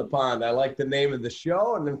Ducks on the Pond. I like the name of the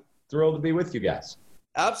show, and I'm thrilled to be with you guys.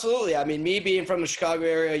 Absolutely. I mean, me being from the Chicago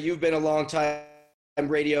area, you've been a long time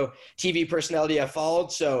radio, TV personality I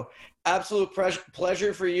followed, so absolute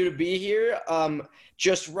pleasure for you to be here.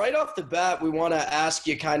 Just right off the bat, we want to ask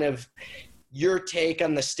you kind of your take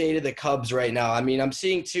on the state of the Cubs right now. I mean, I'm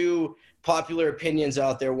seeing two popular opinions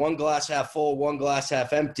out there, one glass half full, one glass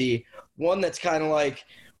half empty. One that's kind of like,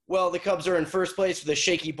 well, the Cubs are in first place with a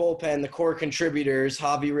shaky bullpen, the core contributors,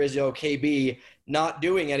 Javi, Rizzo, KB, not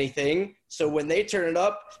doing anything. So when they turn it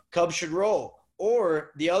up, Cubs should roll.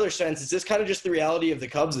 Or the other sense, is this kind of just the reality of the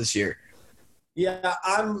Cubs this year? Yeah,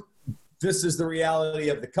 this is the reality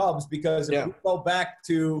of the Cubs, because if we go back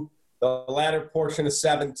to the latter portion of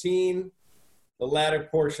 17, the latter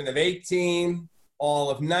portion of 18, all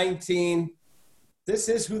of 19, this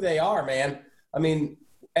is who they are, man. I mean,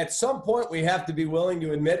 at some point we have to be willing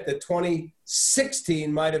to admit that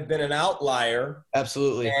 2016 might have been an outlier.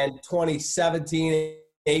 Absolutely. And 2017,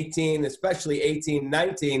 18, especially 18,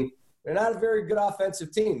 19, they're not a very good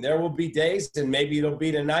offensive team. There will be days, and maybe it'll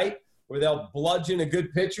be tonight, where they'll bludgeon a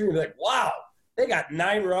good pitcher and be like, wow, they got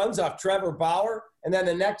 9 runs off Trevor Bauer. And then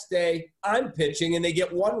the next day I'm pitching and they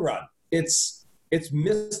get 1 run. It's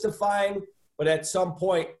mystifying, but at some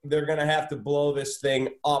point they're going to have to blow this thing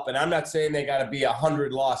up. And I'm not saying they got to be a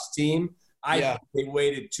 100-loss team. I think they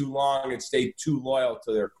waited too long and stayed too loyal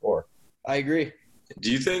to their core. I agree.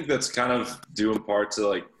 Do you think that's kind of due in part to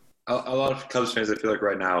like a lot of Cubs fans, I feel like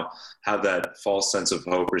right now, have that false sense of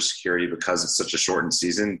hope or security because it's such a shortened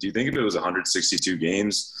season? Do you think if it was 162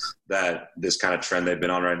 games that this kind of trend they've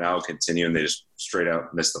been on right now will continue and they just straight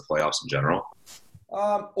out miss the playoffs in general?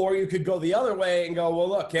 Or you could go the other way and go, well,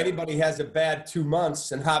 look, anybody has a bad 2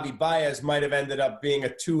 months, and Javi Baez might have ended up being a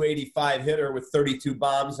 285 hitter with 32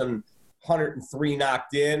 bombs and 103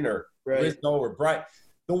 knocked in, or Rizzo or Bryant.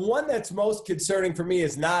 The one that's most concerning for me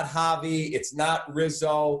is not Javi. It's not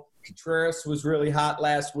Rizzo. Contreras was really hot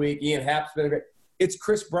last week. Ian Happ's been great. It's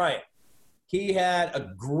Kris Bryant. He had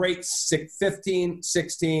a great 15,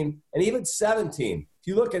 16, and even 17. If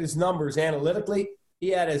you look at his numbers analytically, he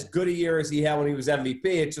had as good a year as he had when he was MVP.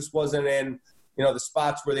 It just wasn't in, the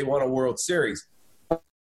spots where they won a World Series.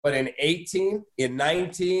 But in 18, in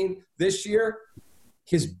 19, this year,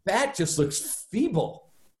 his bat just looks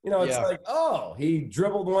feeble. It's like, he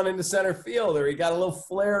dribbled one into center field, or he got a little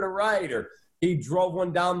flare to right, or he drove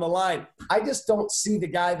one down the line. I just don't see the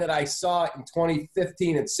guy that I saw in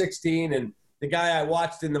 2015 and 16 and the guy I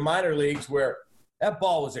watched in the minor leagues where that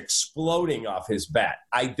ball was exploding off his bat.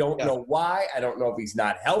 I don't know why. I don't know if he's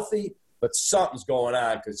not healthy, but something's going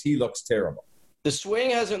on because he looks terrible. The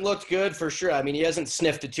swing hasn't looked good for sure. I mean, he hasn't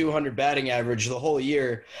sniffed a 200 batting average the whole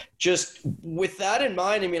year. Just with that in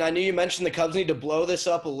mind, I knew you mentioned the Cubs need to blow this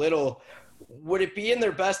up a little. Would it be in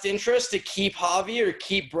their best interest to keep Javi or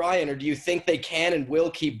keep Bryant, or do you think they can and will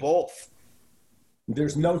keep both?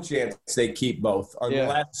 There's no chance they keep both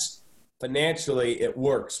unless financially it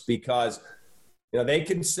works, because they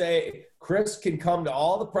can say Chris can come to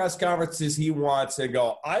all the press conferences he wants and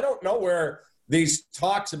go, I don't know where these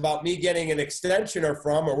talks about me getting an extension are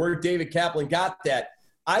from, or where David Kaplan got that.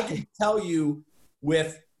 I can tell you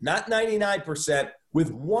with not 99%,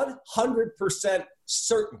 with 100%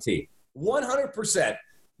 certainty, 100%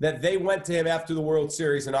 that they went to him after the World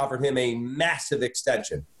Series and offered him a massive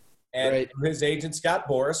extension. And his agent, Scott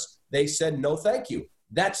Boras, they said, no, thank you.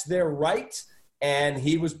 That's their right. And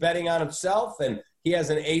he was betting on himself, and he has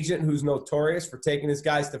an agent who's notorious for taking his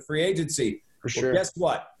guys to free agency. For sure. Well, guess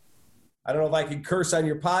what? I don't know if I can curse on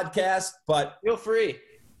your podcast, but feel free.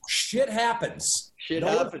 Shit happens.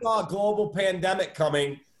 No one saw a global pandemic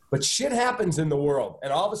coming, but shit happens in the world.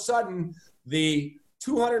 And all of a sudden, the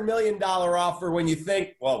 $200 million offer, when you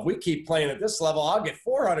think, well, if we keep playing at this level, I'll get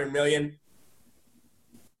 $400 million.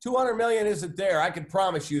 $200 million isn't there. I can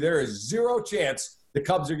promise you there is zero chance the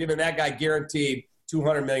Cubs are giving that guy guaranteed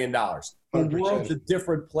 $200 million. The 100%. world's a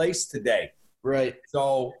different place today. Right.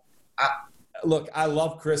 So, look, I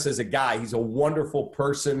love Chris as a guy. He's a wonderful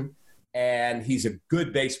person, and he's a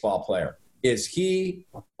good baseball player. Is he?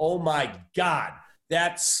 Oh, my God.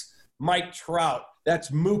 That's Mike Trout.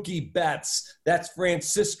 That's Mookie Betts. That's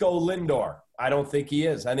Francisco Lindor. I don't think he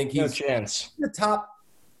is. I think he's no chance. The top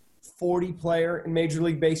 40 player in Major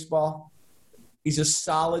League Baseball. He's a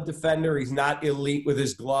solid defender. He's not elite with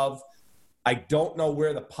his glove. I don't know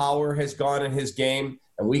where the power has gone in his game,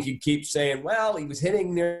 and we can keep saying, well, he was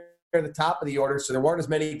hitting near the top of the order, so there weren't as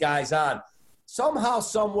many guys on. Somehow,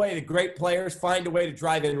 some way, the great players find a way to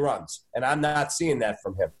drive in runs, and I'm not seeing that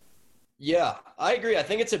from him. Yeah, I agree. I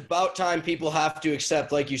think it's about time people have to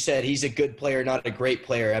accept, like you said, he's a good player, not a great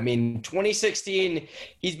player. 2016,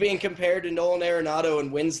 he's being compared to Nolan Arenado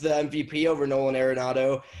and wins the MVP over Nolan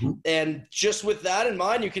Arenado. Mm-hmm. And just with that in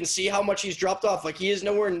mind, you can see how much he's dropped off. Like, he is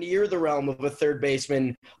nowhere near the realm of a third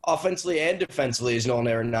baseman offensively and defensively as Nolan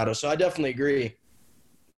Arenado. So I definitely agree.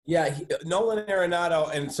 Yeah, Nolan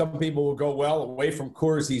Arenado, and some people will go, well, away from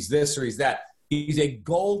Coors, he's this or he's that. He's a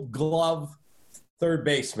Gold Glove third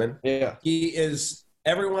baseman. Yeah. He is,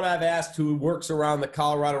 everyone I've asked who works around the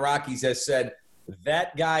Colorado Rockies has said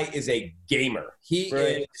that guy is a gamer. He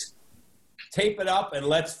is tape it up and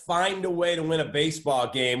let's find a way to win a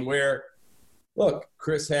baseball game where, look,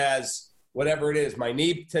 Chris has whatever it is, my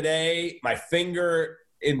knee today, my finger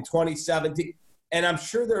in 2017, and I'm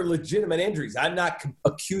sure they're legitimate injuries. I'm not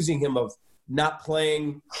accusing him of not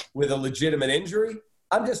playing with a legitimate injury.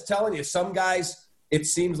 I'm just telling you, some guys, it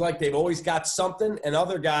seems like they've always got something, and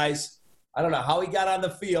other guys, I don't know how he got on the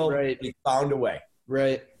field. Right. He found a way.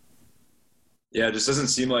 Right. Yeah, it just doesn't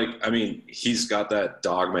seem like – he's got that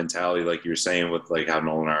dog mentality like you were saying with like how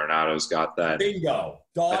Nolan Arenado's got that. Bingo.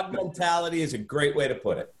 Dog mentality is a great way to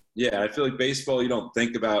put it. Yeah, I feel like baseball, you don't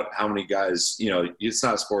think about how many guys – it's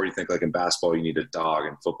not a sport you think like in basketball you need a dog,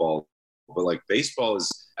 and football. But like baseball is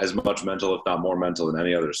as much mental, if not more mental, than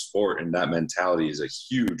any other sport, and that mentality is a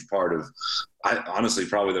huge part of, honestly,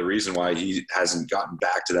 probably the reason why he hasn't gotten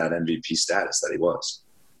back to that MVP status that he was.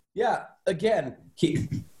 Yeah, again,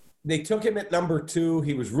 they took him at number 2.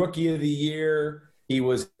 He was Rookie of the Year. He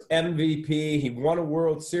was MVP. He won a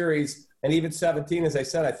World Series, and even 17, as I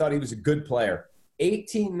said, I thought he was a good player.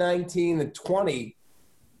 18, 19, and 20.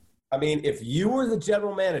 If you were the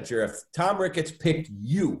general manager, if Tom Ricketts picked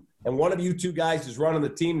you, and one of you two guys is running the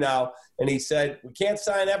team now, and he said, we can't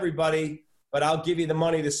sign everybody, but I'll give you the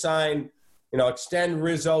money to sign, extend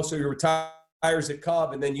Rizzo so he retires at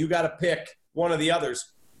Cub, and then you got to pick one of the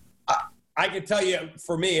others. I can tell you,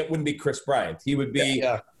 for me, it wouldn't be Chris Bryant. He would be.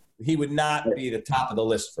 Yeah. He would not be the top of the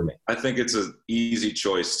list for me. I think it's an easy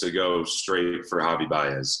choice to go straight for Javi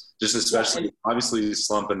Baez. Just especially, obviously he's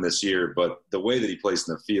slumping this year, but the way that he plays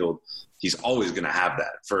in the field, he's always going to have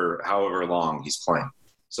that for however long he's playing.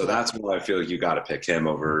 So that's why I feel like you got to pick him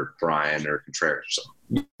over Bryant or Contreras or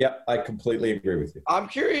something. Yep, I completely agree with you. I'm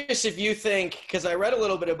curious if you think, because I read a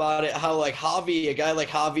little bit about it, how like Javi, a guy like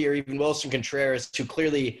Javi or even Wilson Contreras, who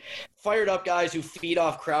clearly fired up guys who feed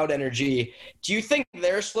off crowd energy, do you think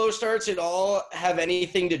their slow starts at all have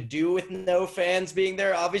anything to do with no fans being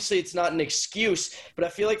there? Obviously, it's not an excuse, but I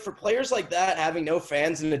feel like for players like that, having no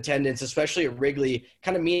fans in attendance, especially at Wrigley,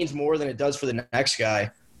 kind of means more than it does for the next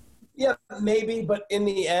guy. Yeah, maybe, but in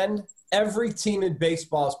the end, every team in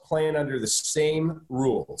baseball is playing under the same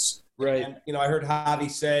rules. Right. And, I heard Javi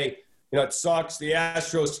say, it sucks. The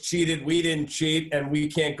Astros cheated. We didn't cheat, and we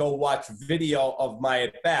can't go watch video of my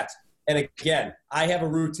at-bats. And again, I have a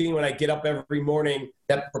routine when I get up every morning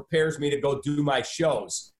that prepares me to go do my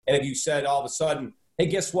shows. And if you said all of a sudden, hey,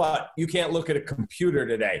 guess what? You can't look at a computer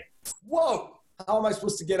today. Whoa, how am I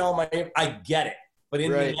supposed to get all my – I get it. But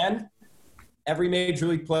in the end, every major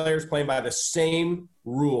league player is playing by the same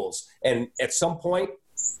rules. And at some point,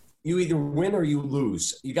 you either win or you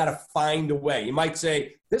lose. You got to find a way. You might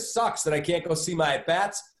say, this sucks that I can't go see my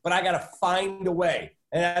at-bats, but I got to find a way.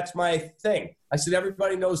 And that's my thing. I said,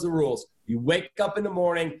 everybody knows the rules. You wake up in the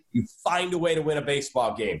morning, you find a way to win a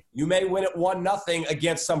baseball game. You may win it 1-0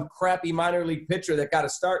 against some crappy minor league pitcher that got to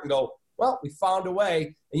start and go, well, we found a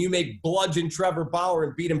way. And you may bludgeon Trevor Bauer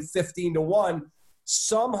and beat him 15-1.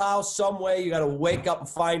 Somehow, some way, you got to wake up and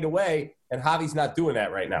find a way. And Javi's not doing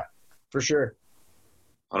that right now. For sure.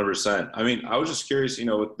 100%. I mean, I was just curious,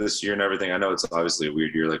 with this year and everything. I know it's obviously a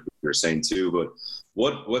weird year, like we were saying too. But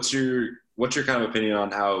what's your kind of opinion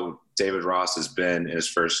on how David Ross has been in his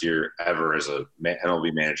first year ever as a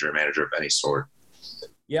MLB manager of any sort?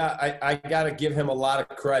 Yeah, I got to give him a lot of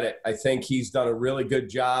credit. I think he's done a really good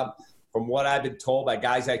job. From what I've been told by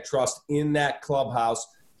guys I trust in that clubhouse,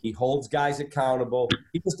 he holds guys accountable.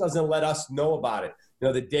 He just doesn't let us know about it.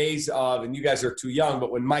 The days of, and you guys are too young,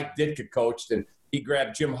 but when Mike Ditka coached and he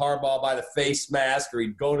grabbed Jim Harbaugh by the face mask, or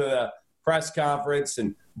he'd go to the press conference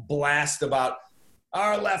and blast about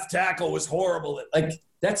our left tackle was horrible. Like,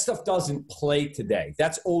 that stuff doesn't play today.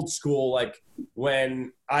 That's old school. Like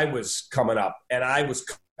when I was coming up and I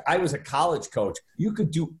was a college coach, you could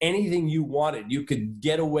do anything you wanted. You could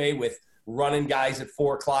get away with running guys at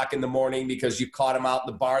 4:00 in the morning because you caught them out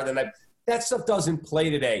in the bar the night. That stuff doesn't play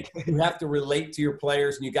today. You have to relate to your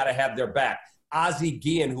players, and you got to have their back. Ozzie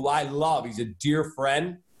Guillen, who I love, he's a dear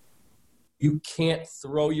friend. You can't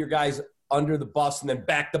throw your guys under the bus and then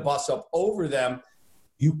back the bus up over them.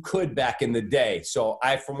 You could back in the day. So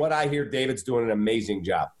from what I hear, David's doing an amazing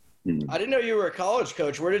job. I didn't know you were a college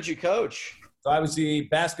coach. Where did you coach? So I was the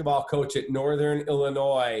basketball coach at Northern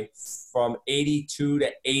Illinois from 82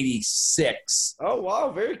 to 86. Oh,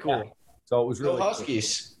 wow. Very cool. Yeah. So it was really Go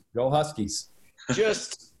Huskies. Cool. Go Huskies.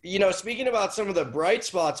 Just, speaking about some of the bright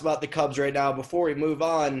spots about the Cubs right now, before we move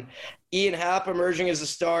on, Ian Happ emerging as a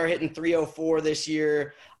star, hitting .304 this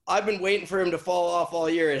year. I've been waiting for him to fall off all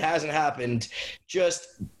year. It hasn't happened.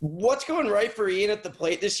 Just what's going right for Ian at the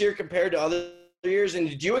plate this year compared to other years? And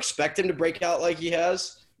did you expect him to break out like he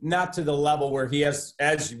has? Not to the level where he has,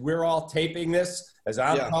 as we're all taping this, as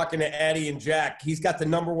I'm talking to Eddie and Jack, he's got the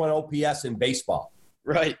number 1 OPS in baseball.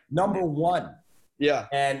 Right. Number 1. Yeah.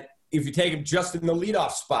 And if you take him just in the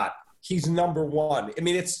leadoff spot, he's number 1. I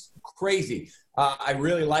mean, it's crazy. I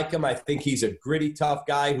really like him. I think he's a gritty, tough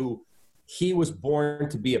guy who he was born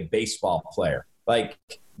to be a baseball player. Like,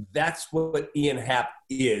 that's what Ian Happ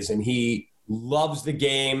is. And he loves the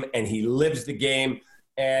game and he lives the game.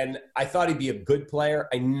 And I thought he'd be a good player.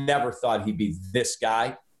 I never thought he'd be this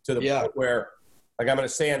guy to the point where, like I'm going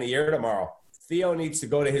to say on the air tomorrow, Theo needs to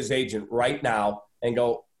go to his agent right now and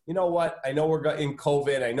go, you know what? I know we're in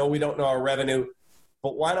COVID. I know we don't know our revenue,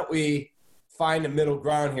 but why don't we find a middle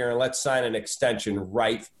ground here and let's sign an extension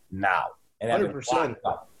right now and have 100%.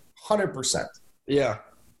 100%. Yeah.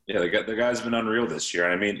 Yeah, the guy's been unreal this year.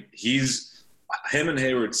 And I mean, him and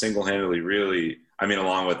Hayward single-handedly really, I mean,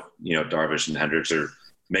 along with, Darvish and Hendricks are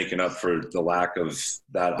making up for the lack of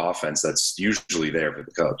that offense that's usually there for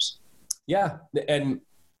the Cubs. Yeah. And,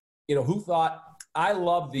 who thought – I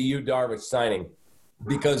love the Yu Darvish signing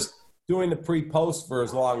because doing the pre-post for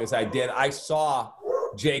as long as I did, I saw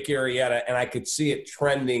Jake Arrieta and I could see it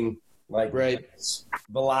trending like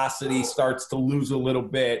velocity starts to lose a little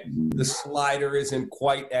bit. The slider isn't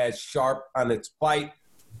quite as sharp on its bite.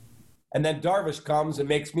 And then Darvish comes and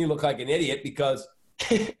makes me look like an idiot because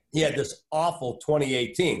He had this awful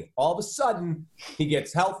 2018. All of a sudden, he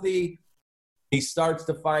gets healthy. He starts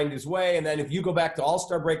to find his way. And then if you go back to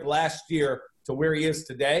All-Star break last year to where he is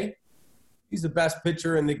today, he's the best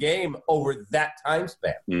pitcher in the game over that time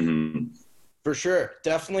span. Mm-hmm. For sure.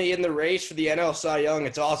 Definitely in the race for the NL Cy Young.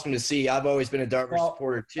 It's awesome to see. I've always been a Darvish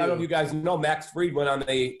supporter, too. I don't know if you guys know, Max Fried went on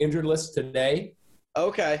the injured list today.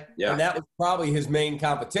 Okay. Yeah. And that was probably his main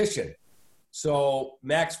competition. So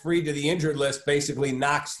Max Fried to the injured list basically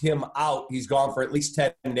knocks him out. He's gone for at least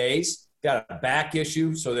 10 days. Got a back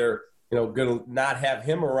issue, so they're going to not have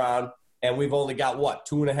him around. And we've only got,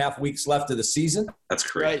 2.5 weeks left of the season? That's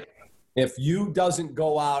correct. Right. If you doesn't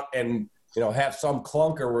go out and have some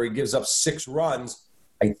clunker where he gives up 6 runs,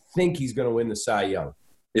 I think he's going to win the Cy Young.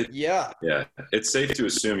 Yeah. It's safe to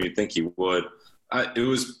assume you'd think he would. It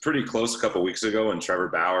was pretty close a couple weeks ago when Trevor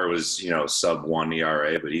Bauer was, sub 1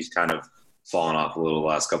 ERA, but he's kind of fallen off a little the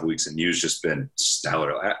last couple weeks, and Yu's just been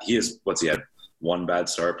stellar. He had one bad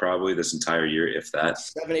start probably this entire year, if that.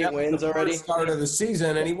 7-8 wins already. Start of the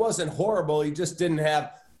season, and he wasn't horrible. He just didn't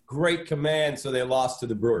have great command, so they lost to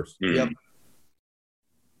the Brewers. Mm-hmm.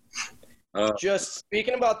 Yep. Just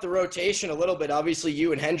speaking about the rotation a little bit, obviously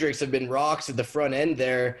you and Hendricks have been rocks at the front end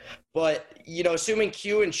there. But, assuming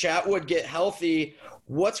Q and Chatwood get healthy,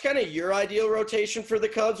 what's kind of your ideal rotation for the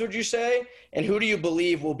Cubs, would you say? And who do you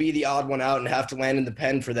believe will be the odd one out and have to land in the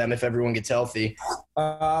pen for them if everyone gets healthy?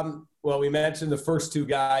 Well, we mentioned the first 2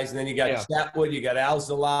 guys, and then you got Chatwood, you got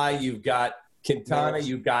Alzolay, you've got Quintana,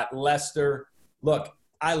 you've got Lester. Look,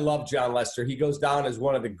 I love John Lester. He goes down as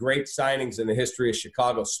one of the great signings in the history of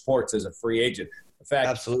Chicago sports as a free agent. In fact,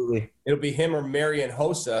 absolutely, it'll be him or Marian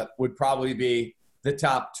Hossa would probably be the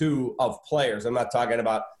top 2 of players. I'm not talking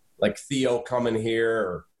about like Theo coming here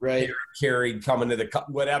or Carey coming to the cup,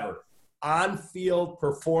 whatever. On-field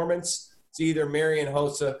performance, it's either Marian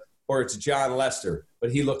Hossa or it's John Lester,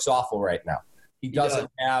 but he looks awful right now. He doesn't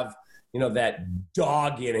have, that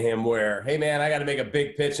dog in him where, hey, man, I got to make a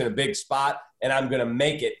big pitch in a big spot, and I'm going to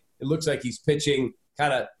make it. It looks like he's pitching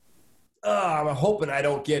kind of, I'm hoping I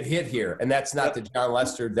don't get hit here. And that's not the John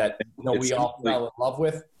Lester that we all fell in love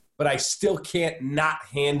with. But I still can't not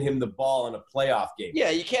hand him the ball in a playoff game.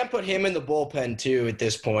 Yeah, you can't put him in the bullpen, too, at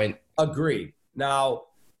this point. Agreed. Now,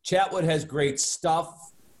 Chatwood has great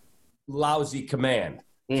stuff, lousy command.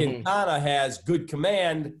 Mm-hmm. Quintana has good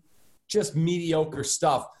command, just mediocre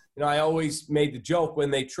stuff. I always made the joke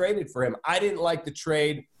when they traded for him. I didn't like the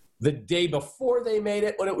trade the day before they made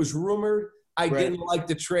it when it was rumored. I didn't like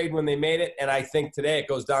the trade when they made it, and I think today it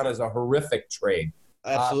goes down as a horrific trade.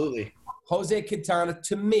 Absolutely. Jose Quintana,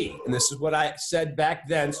 to me, and this is what I said back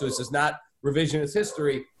then, so this is not revisionist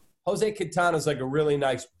history, Jose Quintana is like a really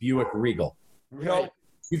nice Buick Regal.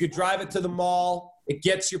 You could drive it to the mall, it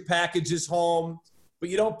gets your packages home, but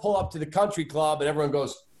you don't pull up to the country club and everyone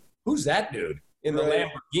goes, who's that dude in the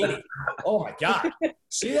Lamborghini? Oh, my God.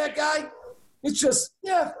 See that guy? It's just,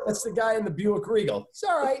 that's the guy in the Buick Regal. It's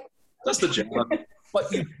all right. That's the job. But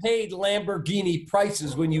you paid Lamborghini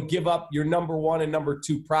prices when you give up your number 1 and number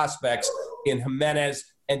 2 prospects in Jimenez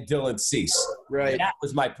and Dylan Cease. Right. That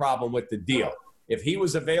was my problem with the deal. If he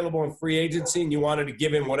was available in free agency and you wanted to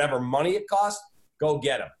give him whatever money it cost, go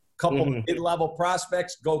get him. Couple mid-level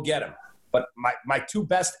prospects, go get him. But my 2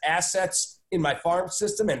 best assets in my farm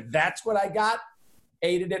system, and that's what I got,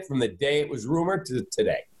 hated it from the day it was rumored to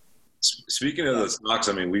today. Speaking of the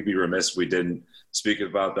Sox, we'd be remiss if we didn't speak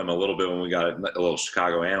about them a little bit when we got a little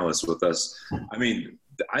Chicago analyst with us.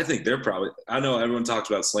 I think they're probably – I know everyone talks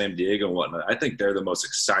about Slam Diego and whatnot. I think they're the most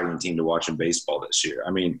exciting team to watch in baseball this year.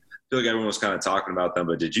 I feel like everyone was kind of talking about them,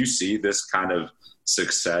 but did you see this kind of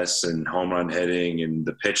success and home run hitting and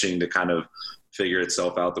the pitching to kind of figure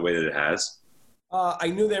itself out the way that it has? I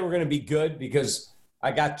knew they were going to be good because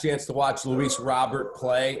I got a chance to watch Luis Robert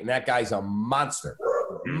play, and that guy's a monster.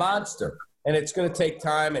 Monster. And it's going to take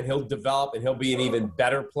time, and he'll develop, and he'll be an even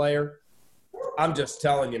better player. I'm just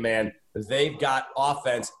telling you, man, they've got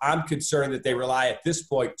offense. I'm concerned that they rely at this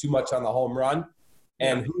point too much on the home run.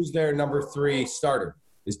 And who's their number 3 starter?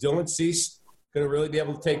 Is Dylan Cease going to really be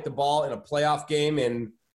able to take the ball in a playoff game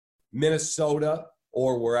in Minnesota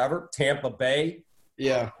or wherever, Tampa Bay?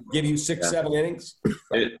 Yeah. Give you 6-7 innings?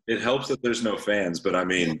 It helps that there's no fans, but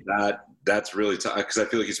that's really tough because I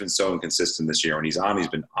feel like he's been so inconsistent this year. When he's on, he's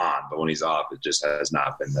been on, but when he's off, it just has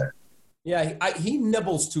not been there. Yeah, he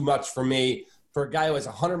nibbles too much for me for a guy who has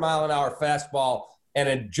a 100-mile-an-hour fastball and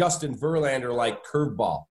a Justin Verlander-like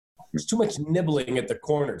curveball. There's too much nibbling at the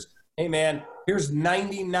corners. Hey, man, here's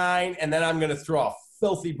 99, and then I'm going to throw a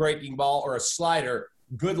filthy breaking ball or a slider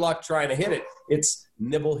good luck trying to hit it. It's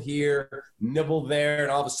nibble here, nibble there,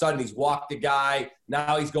 and all of a sudden he's walked a guy.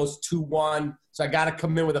 Now he goes 2-1. So I got to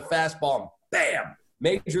come in with a fastball and bam.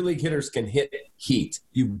 Major league hitters can hit heat.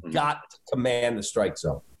 You've got to command the strike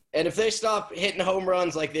zone. And if they stop hitting home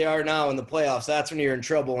runs like they are now in the playoffs, that's when you're in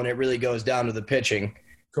trouble and it really goes down to the pitching.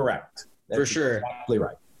 Correct. For sure. Exactly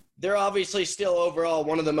right. They're obviously still overall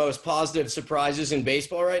one of the most positive surprises in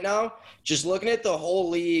baseball right now. Just looking at the whole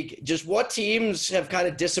league, just what teams have kind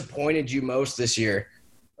of disappointed you most this year?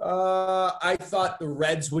 I thought the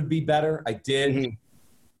Reds would be better. I did. Mm-hmm.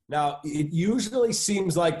 Now, it usually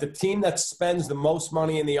seems like the team that spends the most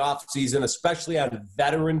money in the offseason, especially on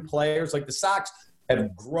veteran players, like the Sox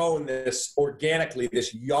have grown this organically,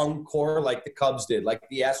 this young core like the Cubs did, like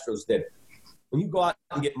the Astros did. When you go out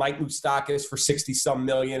and get Mike Moustakas for 60-some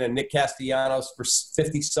million and Nick Castellanos for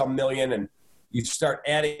 50-some million, and you start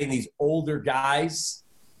adding these older guys,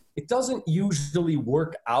 it doesn't usually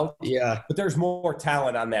work out. Yeah. But there's more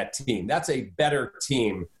talent on that team. That's a better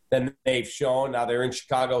team than they've shown. Now they're in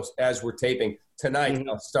Chicago as we're taping tonight. Mm-hmm.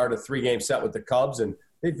 They'll start a 3-game set with the Cubs, and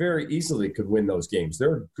they very easily could win those games.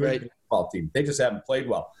 They're a good baseball team. They just haven't played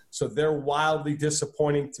well. So they're wildly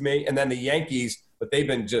disappointing to me. And then the Yankees, but they've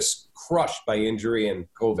been just crushed by injury and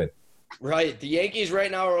COVID. Right. The Yankees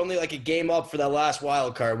right now are only like a game up for that last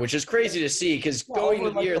wild card, which is crazy to see because going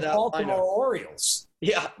into the year, that Baltimore Orioles.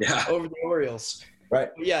 Yeah, over the Orioles. Right.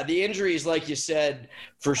 Yeah, the injuries, like you said,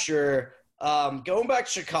 for sure. Going back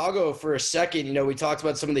to Chicago for a second, we talked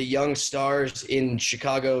about some of the young stars in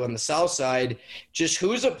Chicago on the South Side. Just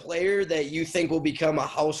who's a player that you think will become a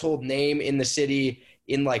household name in the city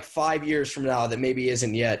in like 5 years from now that maybe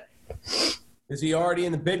isn't yet? Is he already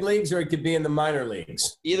in the big leagues or he could be in the minor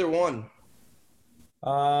leagues? Either one.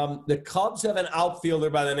 The Cubs have an outfielder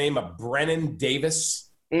by the name of Brennan Davis,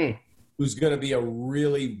 who's going to be a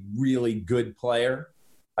really, really good player.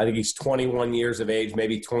 I think he's 21 years of age,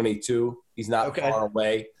 maybe 22. He's not far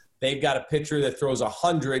away. They've got a pitcher that throws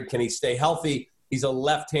 100. Can he stay healthy? He's a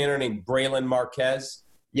left-hander named Braylon Marquez.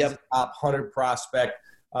 Yep. He's a top 100 prospect.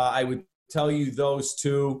 I would tell you those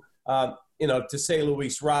two. To say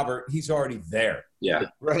Luis Robert, he's already there. Yeah.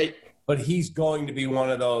 Right. But he's going to be one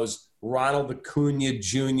of those Ronald Acuna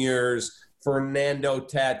Jr.'s, Fernando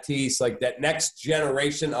Tatis, like that next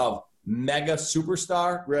generation of mega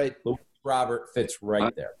superstar. Right. Luis Robert fits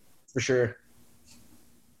right there. For sure.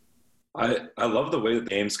 I love the way the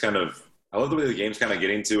game's kind of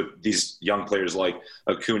getting to these young players like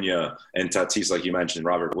Acuna and Tatis, like you mentioned,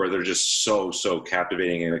 Robert, where they're just so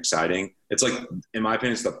captivating and exciting. It's like, in my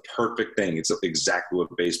opinion, it's the perfect thing. It's exactly what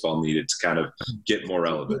baseball needed to kind of get more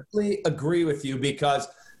relevant. I completely agree with you because,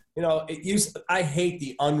 I hate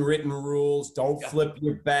the unwritten rules. Don't flip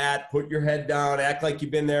your bat, put your head down, act like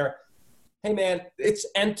you've been there. Hey, man, it's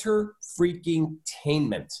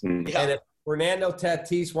enter-freaking-tainment. Yeah. And if Fernando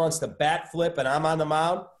Tatis wants to bat flip and I'm on the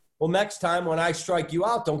mound, well, next time when I strike you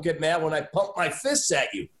out, don't get mad when I pump my fists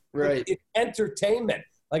at you. Right. It's entertainment.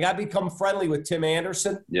 Like, I become friendly with Tim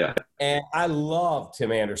Anderson. Yeah. And I love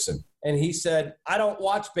Tim Anderson. And he said, I don't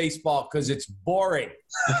watch baseball because it's boring.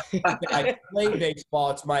 I play baseball.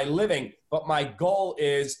 It's my living. But my goal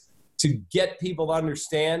is to get people to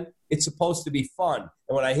understand it's supposed to be fun.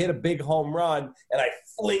 And when I hit a big home run and I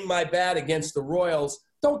fling my bat against the Royals,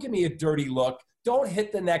 don't give me a dirty look. Don't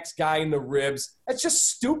hit the next guy in the ribs. That's just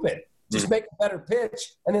stupid. Just make a better pitch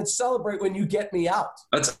and then celebrate when you get me out.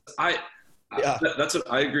 That's what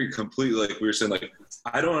I agree completely. Like we were saying, like,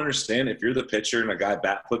 I don't understand if you're the pitcher and a guy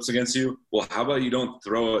bat flips against you. Well, how about you don't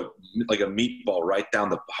throw a meatball right down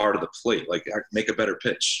the heart of the plate? Like, make a better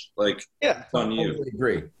pitch. Like, on you. Totally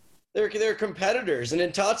agree. They're competitors. And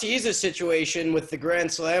in Tatis' situation with the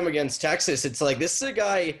Grand Slam against Texas, it's like this is a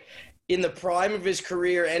guy in the prime of his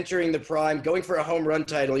career, entering the prime, going for a home run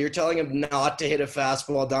title. You're telling him not to hit a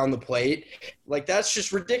fastball down the plate. Like, that's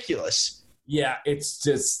just ridiculous. Yeah, it's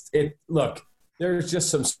just look, there's just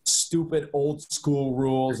some stupid old school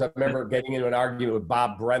rules. I remember getting into an argument with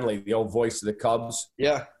Bob Brenly, the old voice of the Cubs.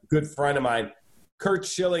 Yeah. Good friend of mine. Curt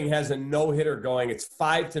Schilling has a no-hitter going. It's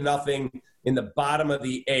 5-0 in the bottom of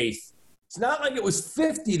the 8th. It's not like it was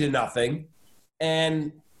 50-0.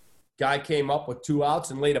 And guy came up with 2 outs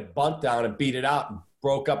and laid a bunt down and beat it out and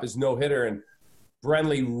broke up his no-hitter. And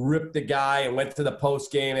Brenly ripped the guy and went to the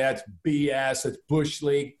post game. That's BS. It's Bush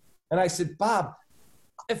League. And I said, Bob,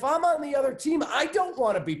 if I'm on the other team, I don't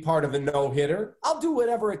want to be part of a no-hitter. I'll do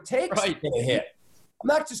whatever it takes to get a hit. I'm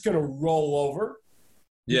not just going to roll over.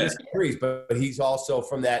 He disagrees, but he's also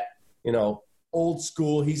from that, old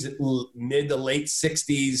school. He's mid to late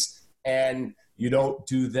 60s, and you don't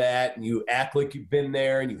do that, and you act like you've been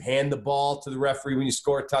there, and you hand the ball to the referee when you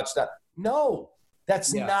score a touchdown. No,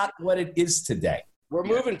 That's not what it is today. We're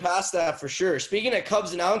moving past that for sure. Speaking of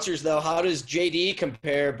Cubs announcers, though, how does JD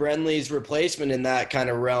compare Brenly's replacement in that kind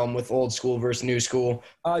of realm with old school versus new school?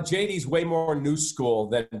 JD's way more new school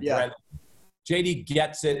than Brenly. JD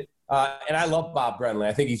gets it. And I love Bob Brenly.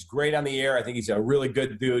 I think he's great on the air. I think he's a really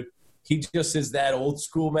good dude. He just is that old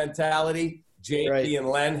school mentality. JD and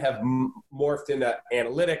Len have morphed into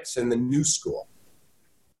analytics and the new school.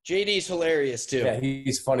 JD's hilarious, too. Yeah,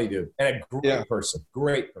 he's a funny dude. And a great person.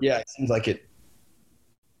 Great person. Yeah, it seems like it.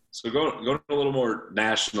 So going a little more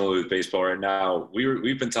national with baseball right now,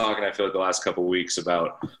 we've been talking, I feel like, the last couple of weeks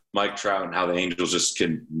about Mike Trout and how the Angels just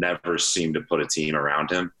can never seem to put a team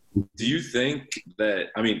around him. Do you think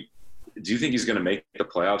he's going to make the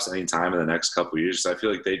playoffs anytime in the next couple of years? I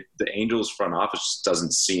feel like the Angels front office just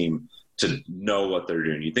doesn't seem to know what they're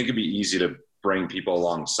doing. You think it'd be easy to bring people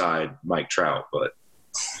alongside Mike Trout, but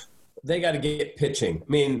they got to get pitching.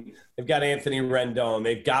 I mean, they've got Anthony Rendon.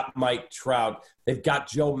 They've got Mike Trout. They've got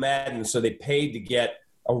Joe Madden. So they paid to get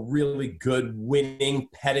a really good winning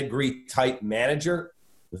pedigree type manager.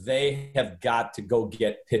 They have got to go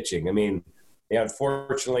get pitching. I mean, they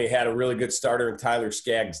unfortunately had a really good starter in Tyler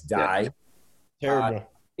Skaggs die. Yeah.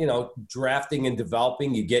 Terrible. Drafting and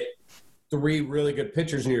developing, you get 3 really good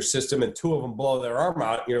pitchers in your system and 2 of them blow their arm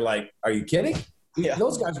out. And you're like, are you kidding? Yeah.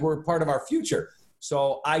 Those guys were part of our future.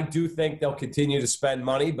 So I do think they'll continue to spend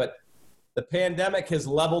money, but the pandemic has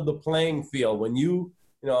leveled the playing field. When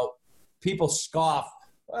people scoff,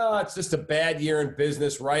 well, it's just a bad year in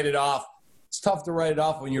business, write it off. It's tough to write it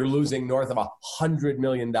off when you're losing north of $100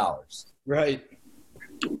 million. Right.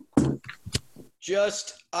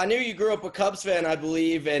 I knew you grew up a Cubs fan, I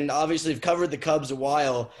believe, and obviously have covered the Cubs a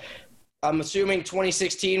while. I'm assuming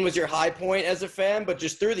 2016 was your high point as a fan, but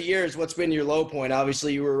just through the years, what's been your low point?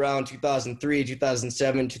 Obviously, you were around 2003,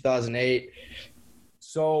 2007, 2008.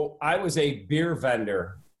 So I was a beer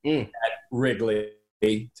vendor at Wrigley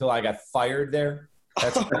till I got fired there.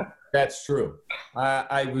 That's true.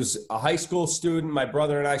 I was a high school student. My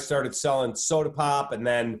brother and I started selling soda pop and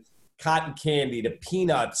then cotton candy to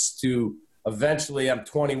peanuts to eventually I'm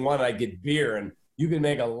 21 and I get beer. And you can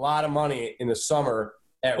make a lot of money in the summer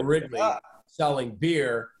at Wrigley selling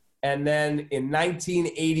beer. And then in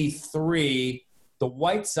 1983, the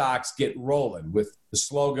White Sox get rolling with the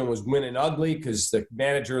slogan was win and ugly because the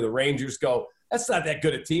manager of the Rangers go, that's not that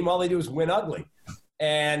good a team. All they do is win ugly.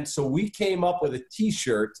 And so we came up with a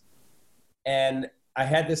T-shirt, and I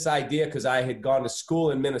had this idea because I had gone to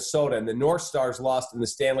school in Minnesota, and the North Stars lost in the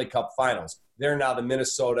Stanley Cup Finals. They're now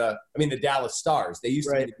the Dallas Stars. They used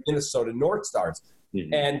to be the Minnesota North Stars.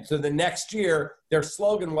 Mm-hmm. And so the next year, their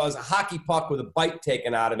slogan was a hockey puck with a bite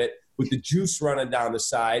taken out of it with the juice running down the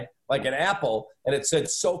side like an apple, and it said,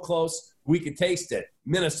 so close, we could taste it.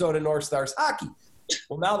 Minnesota North Stars hockey.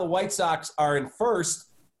 Well, now the White Sox are in first.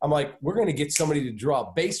 I'm like, we're going to get somebody to draw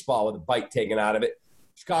a baseball with a bite taken out of it.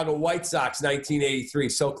 Chicago White Sox, 1983,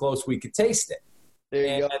 so close we could taste it.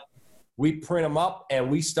 There you go. We print them up, and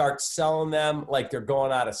we start selling them like they're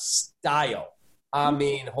going out of style. I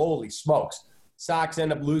mean, holy smokes. Sox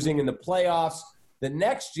end up losing in the playoffs. The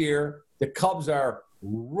next year, the Cubs are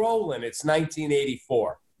rolling. It's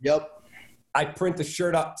 1984. Yep. I print the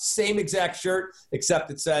shirt up, same exact shirt, except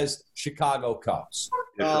it says Chicago Cubs.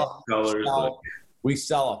 Colors. We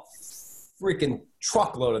sell a freaking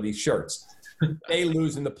truckload of these shirts. They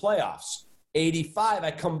lose in the playoffs. 85, I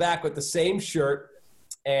come back with the same shirt,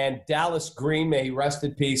 and Dallas Green, may he rest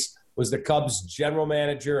in peace, was the Cubs general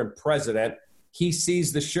manager and president. He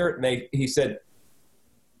sees the shirt, and he said,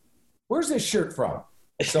 where's this shirt from?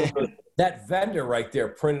 So that vendor right there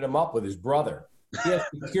printed him up with his brother. He has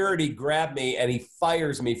security grab me, and he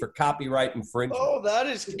fires me for copyright infringement. Oh, that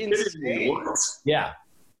is insane. Yeah.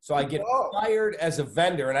 So I get fired as a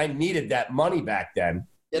vendor, and I needed that money back then.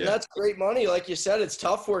 Yeah, that's great money. Like you said, it's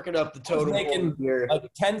tough working up the total. I was making like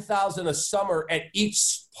 $10,000 a summer at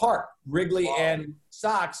each park, Wrigley and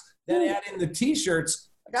Sox. Then add in the T-shirts.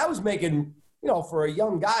 Like I was making, for a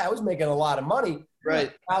young guy, I was making a lot of money.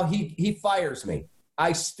 Right. Now he fires me.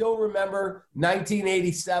 I still remember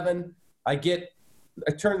 1987.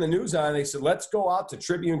 I turned the news on, and they said, let's go out to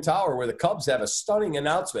Tribune Tower where the Cubs have a stunning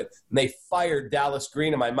announcement. And they fired Dallas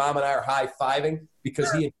Green, and my mom and I are high-fiving because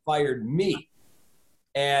he had fired me.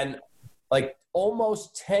 And like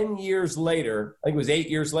almost 10 years later, I think it was 8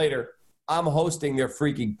 years later, I'm hosting their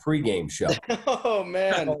freaking pregame show. Oh,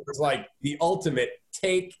 man. It was like the ultimate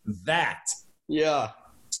take that. Yeah.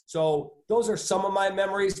 So those are some of my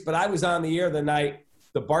memories, but I was on the air the night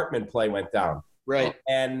the Bartman play went down. Right.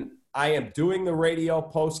 And I am doing the radio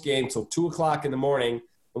post game till 2:00 in the morning.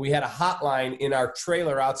 And we had a hotline in our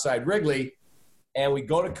trailer outside Wrigley. And we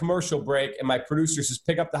go to commercial break, and my producer says,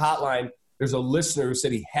 pick up the hotline. There's a listener who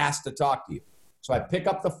said he has to talk to you. So I pick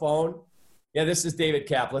up the phone. Yeah, this is David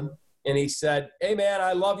Kaplan. And he said, hey, man,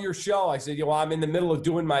 I love your show. I said, well, I'm in the middle of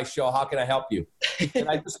doing my show. How can I help you? And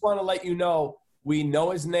I just want to let you know, we know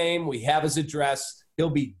his name. We have his address. He'll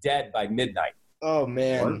be dead by midnight. Oh,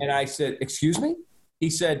 man. And I said, excuse me? He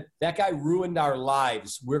said, that guy ruined our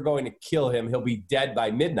lives. We're going to kill him. He'll be dead by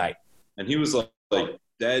midnight. And he was like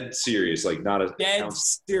dead serious, like not a dead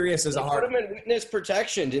serious as a heart. They put him in witness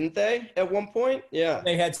protection, didn't they, at one point? Yeah.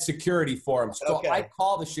 They had security for him. So I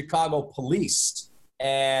called the Chicago police,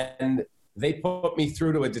 and they put me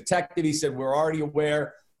through to a detective. He said, we're already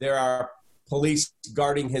aware there are police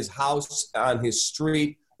guarding his house on his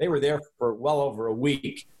street. They were there for well over a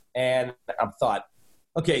week. And I thought,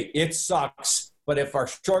 okay, it sucks, but if our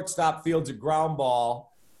shortstop fields a ground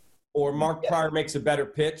ball or Mark Pryor makes a better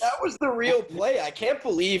pitch. That was the real play. I can't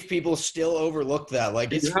believe people still overlook that.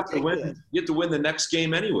 Like, it's you have to win. You have to win the next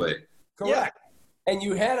game anyway. Correct. Yeah. And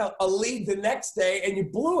you had a lead the next day, and you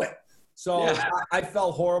blew it. So I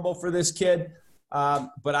felt horrible for this kid.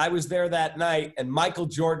 But I was there that night, and Michael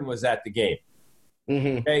Jordan was at the game.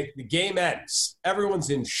 Mm-hmm. Okay, the game ends. Everyone's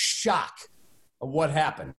in shock of what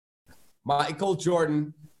happened. Michael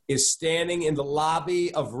Jordan is standing in the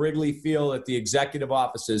lobby of Wrigley Field at the executive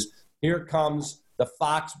offices. Here comes the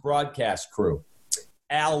Fox broadcast crew.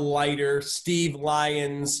 Al Leiter, Steve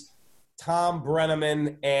Lyons, Tom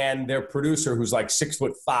Brenneman, and their producer, who's like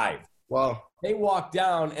 6'5". Wow. They walk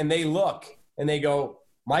down, and they look, and they go,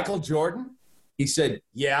 Michael Jordan? He said,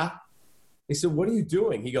 yeah. They said, what are you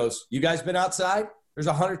doing? He goes, you guys been outside? There's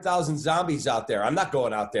 100,000 zombies out there. I'm not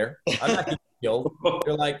going out there. I'm not getting killed.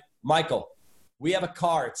 They're like, Michael, we have a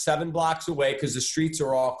car. It's 7 blocks away because the streets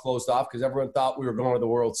are all closed off because everyone thought we were going to the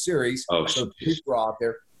World Series. So the streets were out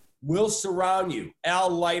there. We'll surround you. Al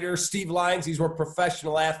Leiter, Steve Lyons, these were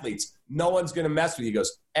professional athletes. No one's going to mess with you. He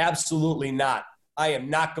goes, absolutely not. I am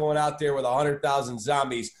not going out there with 100,000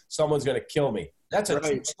 zombies. Someone's going to kill me. That's a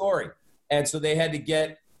true story. And so they had to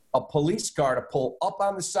get a police car to pull up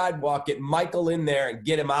on the sidewalk, get Michael in there, and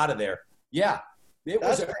get him out of there. Yeah. It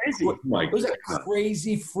was a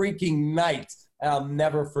crazy freaking night. I'll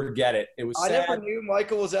never forget it. It was sad. I never knew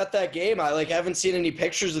Michael was at that game. I haven't seen any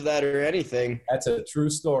pictures of that or anything. That's a true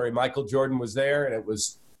story. Michael Jordan was there, and it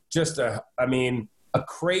was just a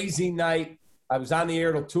crazy night. I was on the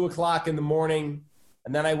air till 2 o'clock in the morning,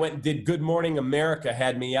 and then I went and did Good Morning America,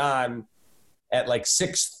 had me on at like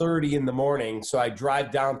 6:30 in the morning. So I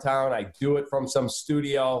drive downtown. I do it from some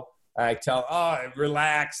studio. I tell,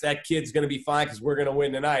 relax, that kid's going to be fine because we're going to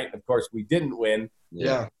win tonight. Of course, we didn't win.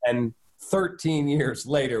 Yeah. And 13 years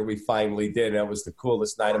later, we finally did. That was the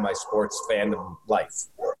coolest night of my sports fandom life.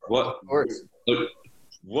 What did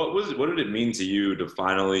it mean to you to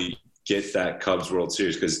finally get that Cubs World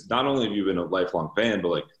Series? Because not only have you been a lifelong fan,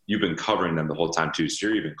 but like you've been covering them the whole time too. So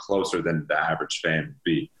you're even closer than the average fan would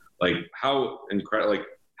be. Like how incredible! Like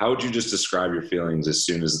how would you just describe your feelings as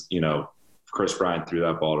soon as Chris Bryant threw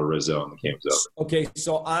that ball to Rizzo and the game was over? Okay,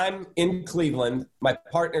 so I'm in Cleveland. My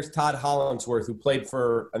partner's Todd Hollandsworth, who played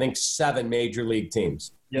for, I think, 7 major league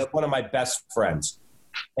teams. Yep. He's one of my best friends.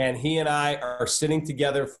 And he and I are sitting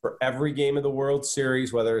together for every game of the World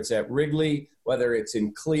Series, whether it's at Wrigley, whether it's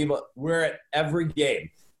in Cleveland. We're at every game.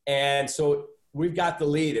 And so we've got the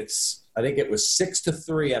lead. I think it was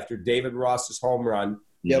 6-3 after David Ross's home run.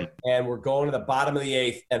 Yep. And we're going to the bottom of the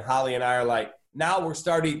 8th, and Holly and I are like, now we're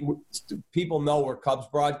starting – people know we're Cubs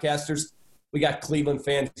broadcasters. We got Cleveland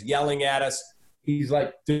fans yelling at us. He's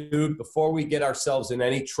like, dude, before we get ourselves in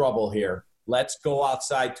any trouble here, let's go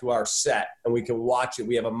outside to our set, and we can watch it.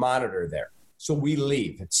 We have a monitor there. So we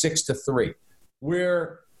leave at 6-3.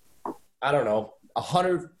 We're,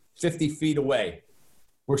 150 feet away.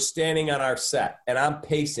 We're standing on our set, and I'm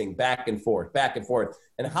pacing back and forth.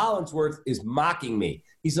 And Hollandsworth is mocking me.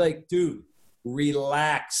 He's like, dude,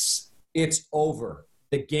 relax. It's over.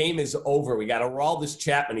 The game is over. We got Aroldis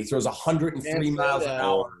Chapman. He throws 103 miles an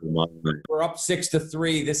hour. We're up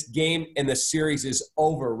 6-3. This game and the series is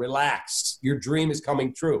over. Relax. Your dream is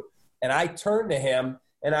coming true. And I turned to him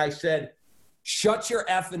and I said, shut your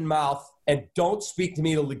effing mouth and don't speak to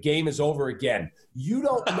me till the game is over again. You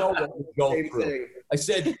don't know what we go through. I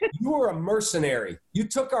said, you were a mercenary. You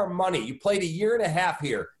took our money. You played 1.5 years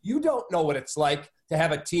here. You don't know what it's like to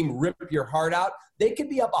have a team rip your heart out. They could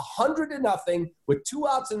be up 100-0 with 2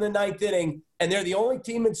 outs in the 9th inning, and they're the only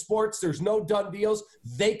team in sports. There's no done deals.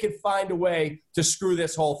 They could find a way to screw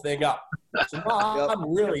this whole thing up. So now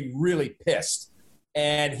I'm really, really pissed.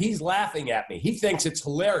 And he's laughing at me. He thinks it's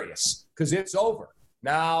hilarious because it's over.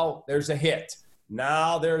 Now there's a hit.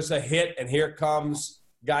 And here comes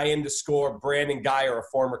guy in to score, Brandon Guyer, a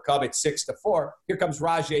former Cub, at 6-4. Here comes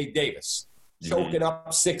Rajay Davis, choking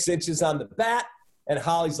up 6 inches on the bat. And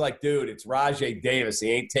Holly's like, dude, it's Rajay Davis.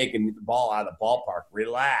 He ain't taking the ball out of the ballpark.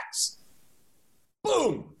 Relax.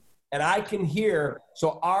 Boom. And I can hear,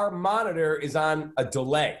 so our monitor is on a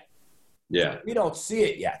delay. Yeah. We don't see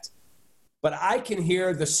it yet. But I can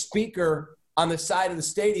hear the speaker on the side of the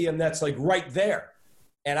stadium that's like right there.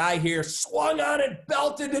 And I hear swung on it,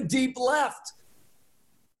 belted to deep left.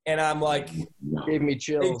 And I'm like, gave me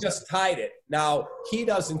chills. they just tied it. Now, he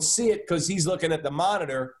doesn't see it because he's looking at the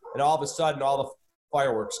monitor, and all of a sudden all the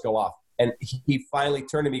fireworks go off. And he finally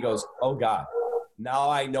turned to me and goes, oh, God, now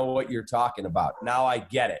I know what you're talking about. Now I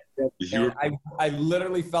get it. And I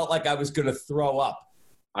literally felt like I was going to throw up.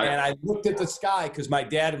 And I looked at the sky because my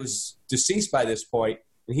dad was deceased by this point,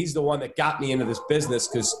 and he's the one that got me into this business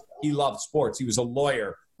because he loved sports. He was a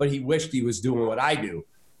lawyer, but he wished he was doing what I do.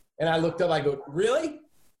 And I looked up, I go, really?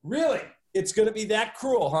 Really? It's going to be that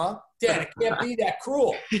cruel, huh? Dad, it can't be that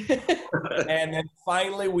cruel. And then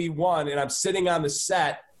finally we won, and I'm sitting on the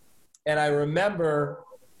set, and I remember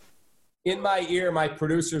in my ear, my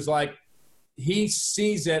producer's like, he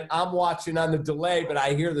sees it. I'm watching on the delay, but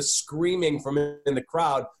I hear the screaming from in the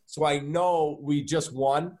crowd, so I know we just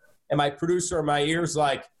won. And my producer in my ear's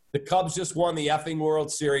like, the Cubs just won the effing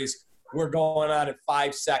World Series. We're going on in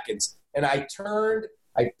 5 seconds. And I turned,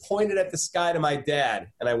 I pointed at the sky to my dad,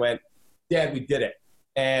 and I went, Dad, we did it.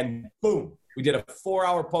 And boom, we did a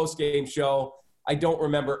 4-hour post-game show. I don't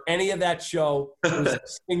remember any of that show. It was a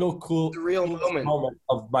single cool real moment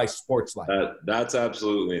of my sports life. That's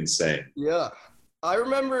absolutely insane. Yeah. I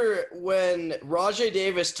remember when Rajay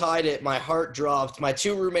Davis tied it, my heart dropped. My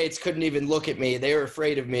 2 roommates couldn't even look at me. They were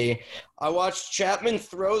afraid of me. I watched Chapman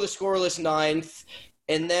throw the scoreless 9th,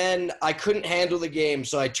 and then I couldn't handle the game.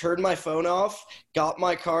 So I turned my phone off, got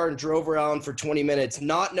my car, and drove around for 20 minutes,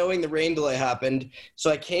 not knowing the rain delay happened. So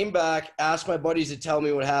I came back, asked my buddies to tell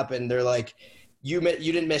me what happened. They're like, you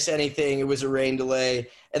didn't miss anything. It was a rain delay.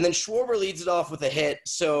 And then Schwarber leads it off with a hit.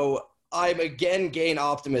 So I'm again gain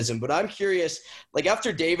optimism. But I'm curious, like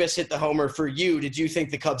after Davis hit the homer for you, did you think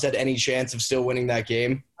the Cubs had any chance of still winning that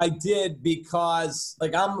game? I did, because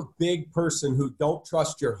like I'm a big person who don't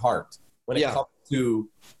trust your heart when it comes to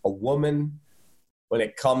a woman, when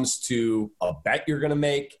it comes to a bet you're going to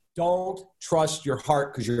make. Don't trust your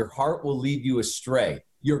heart, because your heart will lead you astray.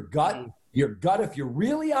 Your gut, if you're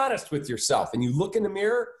really honest with yourself and you look in the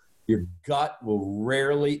mirror, your gut will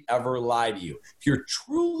rarely ever lie to you. If you're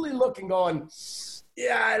truly looking going,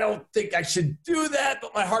 yeah, I don't think I should do that,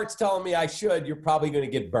 but my heart's telling me I should, you're probably going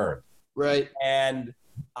to get burned. Right. And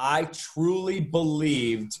I truly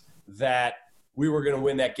believed that we were going to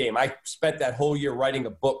win that game. I spent that whole year writing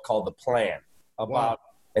a book called The Plan about,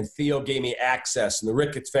 and Theo gave me access, and the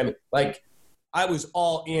Ricketts family. Like, I was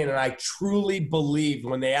all in, and I truly believed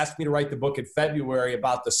when they asked me to write the book in February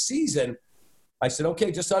about the season, I said, okay,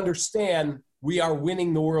 just understand we are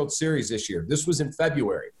winning the World Series this year. This was in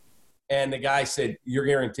February. And the guy said, you're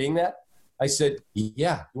guaranteeing that? I said,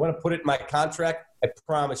 yeah. You want to put it in my contract? I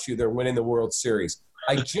promise you they're winning the World Series.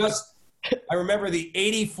 I remember the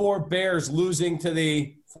 84 Bears losing to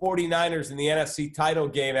the 49ers in the NFC title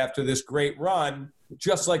game after this great run,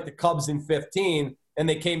 just like the Cubs in 15. And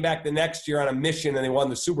they came back the next year on a mission and they won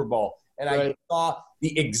the Super Bowl. And I saw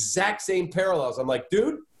the exact same parallels. I'm like,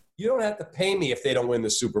 dude, you don't have to pay me if they don't win the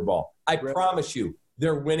Super Bowl. I promise you,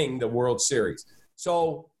 they're winning the World Series.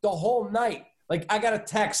 So the whole night, like I got a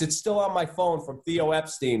text, it's still on my phone, from Theo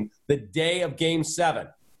Epstein, the day of Game 7.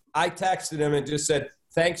 I texted him and just said,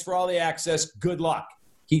 thanks for all the access. Good luck.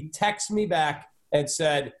 He texted me back and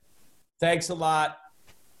said, thanks a lot.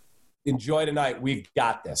 Enjoy tonight. We've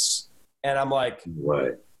got this. And I'm like,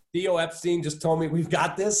 what? Theo Epstein just told me we've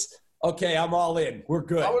got this? Okay, I'm all in. We're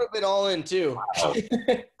good. I would have been all in too.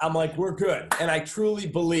 I'm like, we're good. And I truly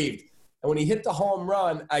believed. And when he hit the home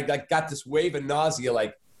run, I got this wave of nausea,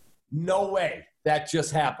 like, no way that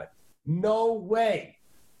just happened. No way.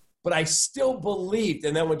 But I still believed.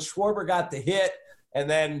 And then when Schwarber got the hit, and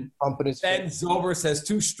then Ben Zobrist has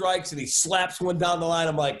 2 strikes and he slaps one down the line,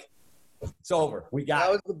 I'm like, it's over. We got it.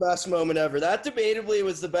 That was the best moment ever. That debatably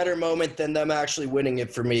was the better moment than them actually winning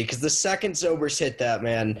it for me, because the second Zobrist hit that,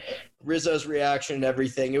 man, Rizzo's reaction and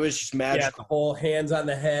everything, it was just magical. Yeah, the whole hands on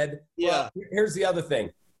the head. Yeah. Well, here's the other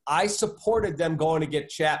thing. I supported them going to get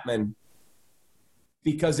Chapman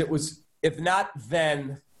because it was, if not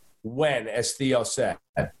then, when, as Theo said.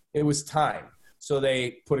 It was time. So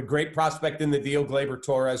they put a great prospect in the deal, Gleyber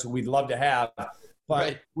Torres, who we'd love to have,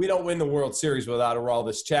 but we don't win the World Series without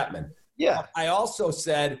Aroldis Chapman. Yeah. I also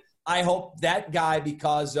said, I hope that guy,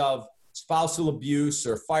 because of spousal abuse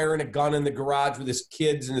or firing a gun in the garage with his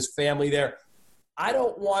kids and his family there. I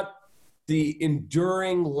don't want the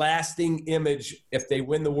enduring, lasting image, if they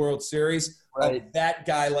win the World Series, of that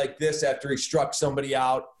guy like this after he struck somebody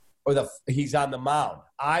out or he's on the mound.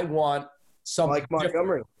 I want something like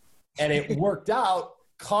Montgomery. And it worked out.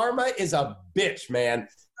 Karma is a bitch, man.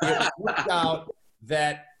 It worked out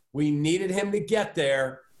that we needed him to get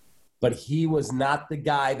there, but he was not the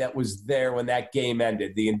guy that was there when that game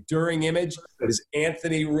ended. The enduring image is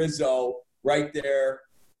Anthony Rizzo right there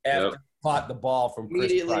after he caught the ball from Chris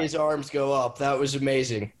Immediately Bryant. his arms go up. That was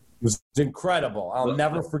amazing. It was incredible. I'll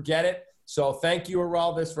never forget it. So thank you,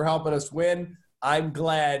 Aroldis, for helping us win. I'm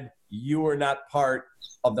glad you were not part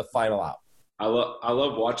of the final out. I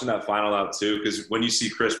love watching that final out too, because when you see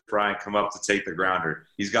Chris Bryant come up to take the grounder,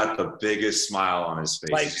 he's got the biggest smile on his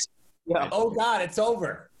face. Oh God, it's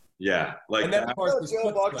over. Yeah, and then of course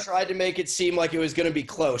Joe Buck tried to make it seem like it was going to be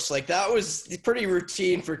close. Like that was pretty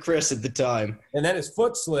routine for Chris at the time. And then his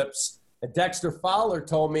foot slips. And Dexter Fowler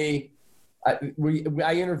told me,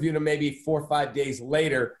 I interviewed him maybe 4 or 5 days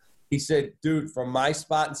later. He said, dude, from my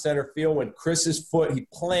spot in center field, when Chris's foot, he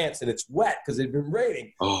plants and it's wet because it had been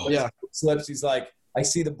raining. Oh, when his foot slips, he's like, I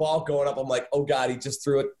see the ball going up. I'm like, oh, God, he just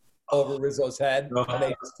threw it over Rizzo's head, and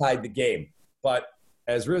they just tied the game. But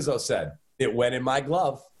as Rizzo said, it went in my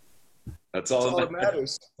glove. That's all that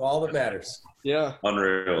matters. That's all that matters. Yeah.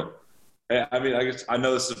 Unreal. I mean, I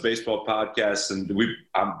know this is a baseball podcast, and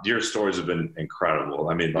your stories have been incredible.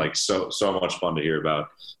 I mean, like so much fun to hear about.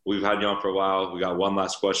 We've had you on for a while. We got one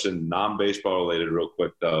last question, non-baseball related, real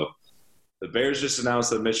quick though. The Bears just announced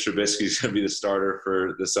that Mitch Trubisky is going to be the starter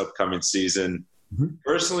for this upcoming season. Mm-hmm.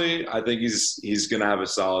 Personally, I think he's going to have a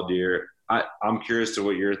solid year. I'm curious to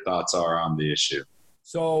what your thoughts are on the issue.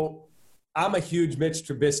 So I'm a huge Mitch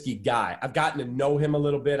Trubisky guy. I've gotten to know him a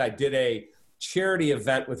little bit. I did a charity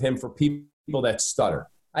event with him for people that stutter.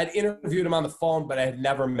 I'd interviewed him on the phone, but I had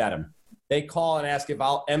never met him. They call and ask if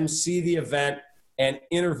I'll MC the event and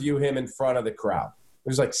interview him in front of the crowd.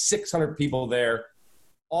 There's like 600 people there,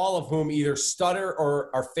 all of whom either stutter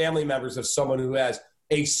or are family members of someone who has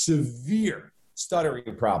a severe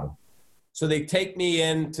stuttering problem. So they take me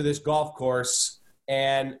into this golf course,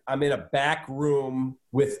 and I'm in a back room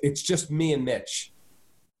it's just me and Mitch.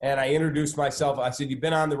 And I introduced myself. I said, you've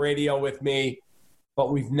been on the radio with me,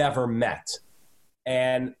 but we've never met.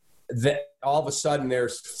 And all of a sudden,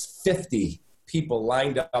 there's 50 people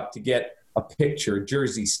lined up to get a picture,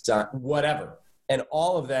 jersey, whatever. And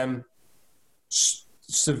all of them,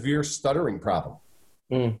 severe stuttering problem.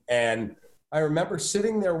 And I remember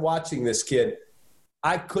sitting there watching this kid.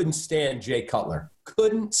 I couldn't stand Jay Cutler.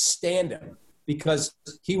 Couldn't stand him because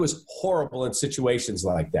he was horrible in situations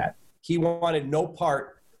like that. He wanted no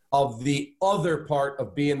part of the other part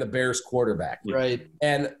of being the Bears quarterback. Right.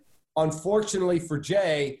 And unfortunately for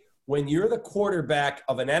Jay, when you're the quarterback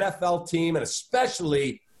of an NFL team, and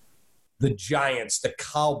especially the Giants, the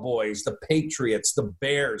Cowboys, the Patriots, the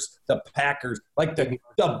Bears, the Packers, like the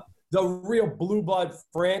real blue blood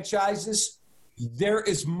franchises, there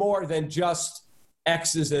is more than just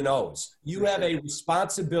X's and O's. You have a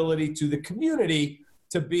responsibility to the community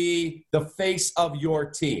to be the face of your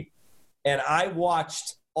team. And I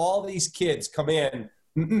watched all these kids come in,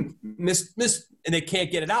 miss, and they can't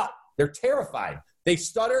get it out. They're terrified. They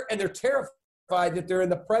stutter, and they're terrified that they're in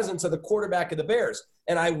the presence of the quarterback of the Bears.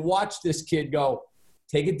 And I watched this kid go,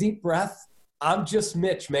 take a deep breath. I'm just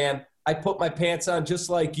Mitch, man. I put my pants on just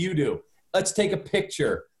like you do. Let's take a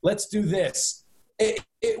picture. Let's do this.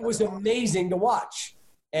 It was amazing to watch.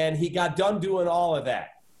 And he got done doing all of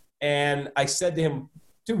that. And I said to him,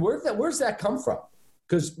 dude, where's that come from?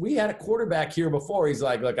 Because we had a quarterback here before. He's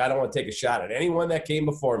like, look, I don't want to take a shot at anyone that came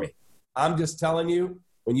before me. I'm just telling you,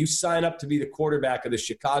 when you sign up to be the quarterback of the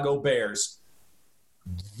Chicago Bears,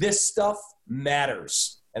 this stuff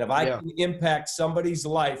matters. And if I can impact somebody's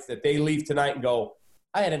life that they leave tonight and go,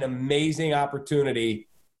 I had an amazing opportunity.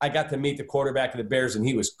 I got to meet the quarterback of the Bears, and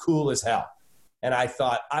he was cool as hell. And I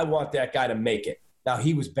thought, I want that guy to make it. Now,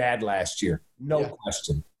 he was bad last year, no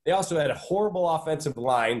question. They also had a horrible offensive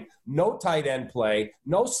line, no tight end play,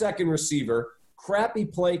 no second receiver, crappy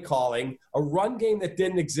play calling, a run game that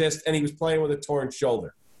didn't exist, and he was playing with a torn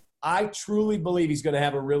shoulder. I truly believe he's going to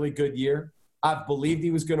have a really good year. I've believed he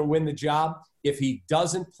was going to win the job. If he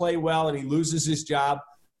doesn't play well and he loses his job,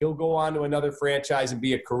 he'll go on to another franchise and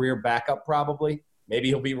be a career backup probably. Maybe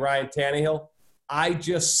he'll be Ryan Tannehill. I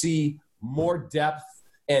just see more depth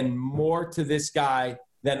and more to this guy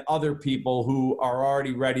than other people who are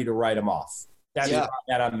already ready to write him off. That's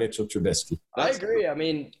that on Mitchell Trubisky. I agree. I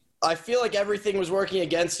mean, I feel like everything was working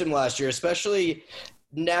against him last year, especially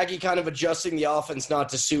Nagy kind of adjusting the offense not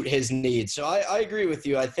to suit his needs. So I agree with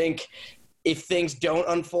you. I think if things don't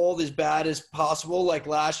unfold as bad as possible like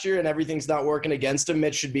last year and everything's not working against him,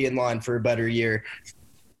 Mitch should be in line for a better year.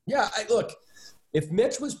 Yeah, look, if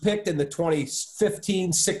Mitch was picked in the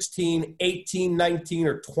 2015, 16, 18, 19,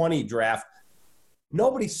 or 20 draft,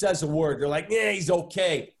 nobody says a word. They're like, yeah, he's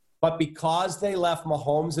okay. But because they left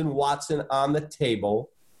Mahomes and Watson on the table,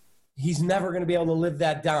 he's never going to be able to live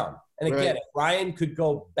that down. And again, if Ryan could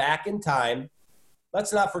go back in time,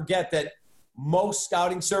 let's not forget that most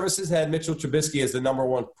scouting services had Mitchell Trubisky as the number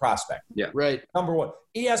one prospect. Yeah, right. Number one.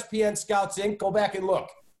 ESPN Scouts Inc., go back and look.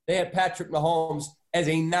 They had Patrick Mahomes as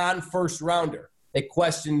a non-first rounder. They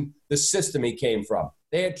questioned the system he came from.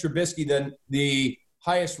 They had Trubisky, then the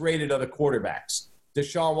highest rated of the quarterbacks.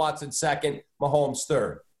 Deshaun Watson second, Mahomes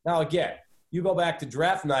third. Now, again, you go back to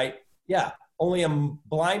draft night, yeah, only a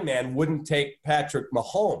blind man wouldn't take Patrick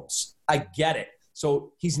Mahomes. I get it.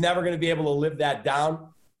 So he's never going to be able to live that down.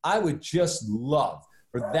 I would just love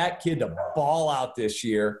for that kid to ball out this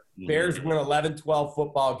year. Bears win 11, 12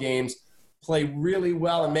 football games, play really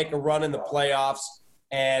well and make a run in the playoffs,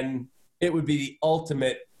 and it would be the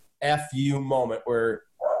ultimate FU moment where,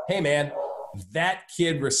 hey, man, that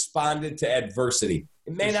kid responded to adversity.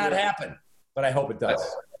 It may not happen, but I hope it does.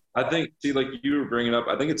 I think, see, like you were bringing up,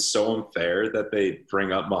 I think it's so unfair that they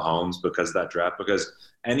bring up Mahomes because of that draft, because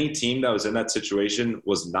any team that was in that situation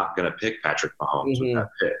was not going to pick Patrick Mahomes with that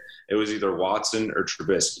pick. It was either Watson or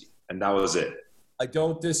Trubisky, and that was it. I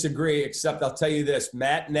don't disagree, except I'll tell you this.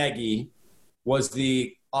 Matt Nagy was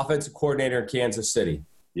the offensive coordinator in Kansas City.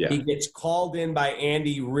 Yeah. He gets called in by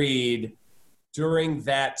Andy Reid during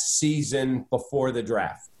that season before the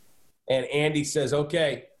draft. And Andy says,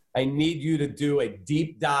 okay, I need you to do a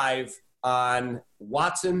deep dive on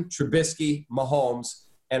Watson, Trubisky, Mahomes,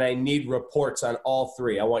 and I need reports on all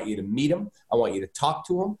three. I want you to meet them. I want you to talk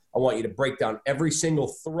to them. I want you to break down every single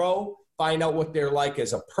throw, find out what they're like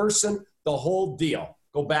as a person, the whole deal.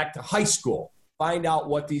 Go back to high school. Find out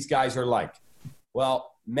what these guys are like.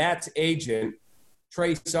 Well, Matt's agent,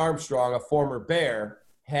 Trace Armstrong, a former Bear,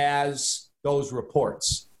 has those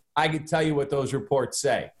reports. I can tell you what those reports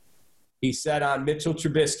say. He said on Mitchell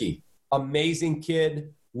Trubisky, amazing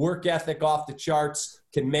kid, work ethic off the charts,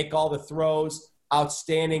 can make all the throws,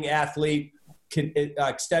 outstanding athlete, can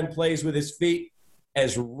extend plays with his feet.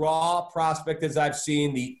 As raw prospect as I've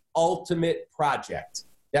seen, the ultimate project.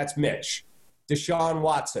 That's Mitch. Deshaun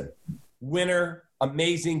Watson, winner,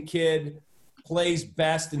 amazing kid, plays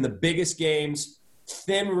best in the biggest games,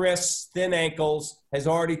 thin wrists, thin ankles, has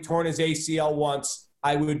already torn his ACL once.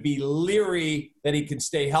 I would be leery that he can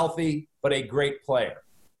stay healthy, but a great player.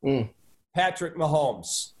 Patrick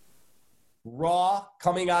Mahomes, raw,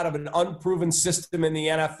 coming out of an unproven system in the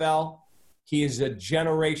NFL. He is a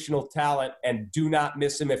generational talent, and do not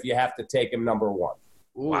miss him if you have to take him number one.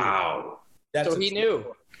 Wow. So he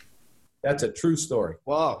knew. That's a true story.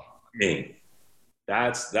 Wow. I mean,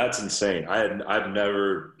 that's insane. I've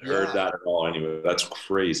never heard that at all anyway. That's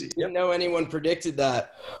crazy. Didn't know anyone predicted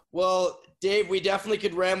that. Well, Dave, we definitely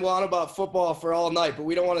could ramble on about football for all night, but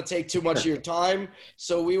we don't want to take too much of your time.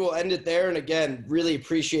 So we will end it there. And again, really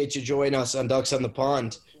appreciate you joining us on Ducks on the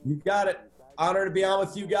Pond. You got it. Honor to be on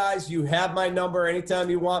with you guys. You have my number. Anytime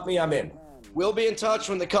you want me, I'm in. We'll be in touch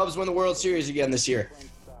when the Cubs win the World Series again this year.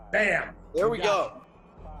 Bam. There we go.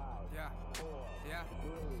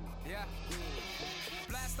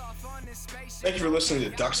 Thank you for listening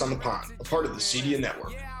to Ducks on the Pond, a part of the Zedia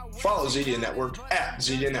Network. Follow Zedia Network at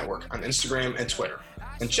Zedia Network on Instagram and Twitter.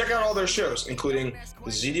 And check out all their shows, including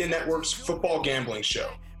the Zedia Network's Football Gambling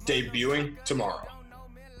Show, debuting tomorrow.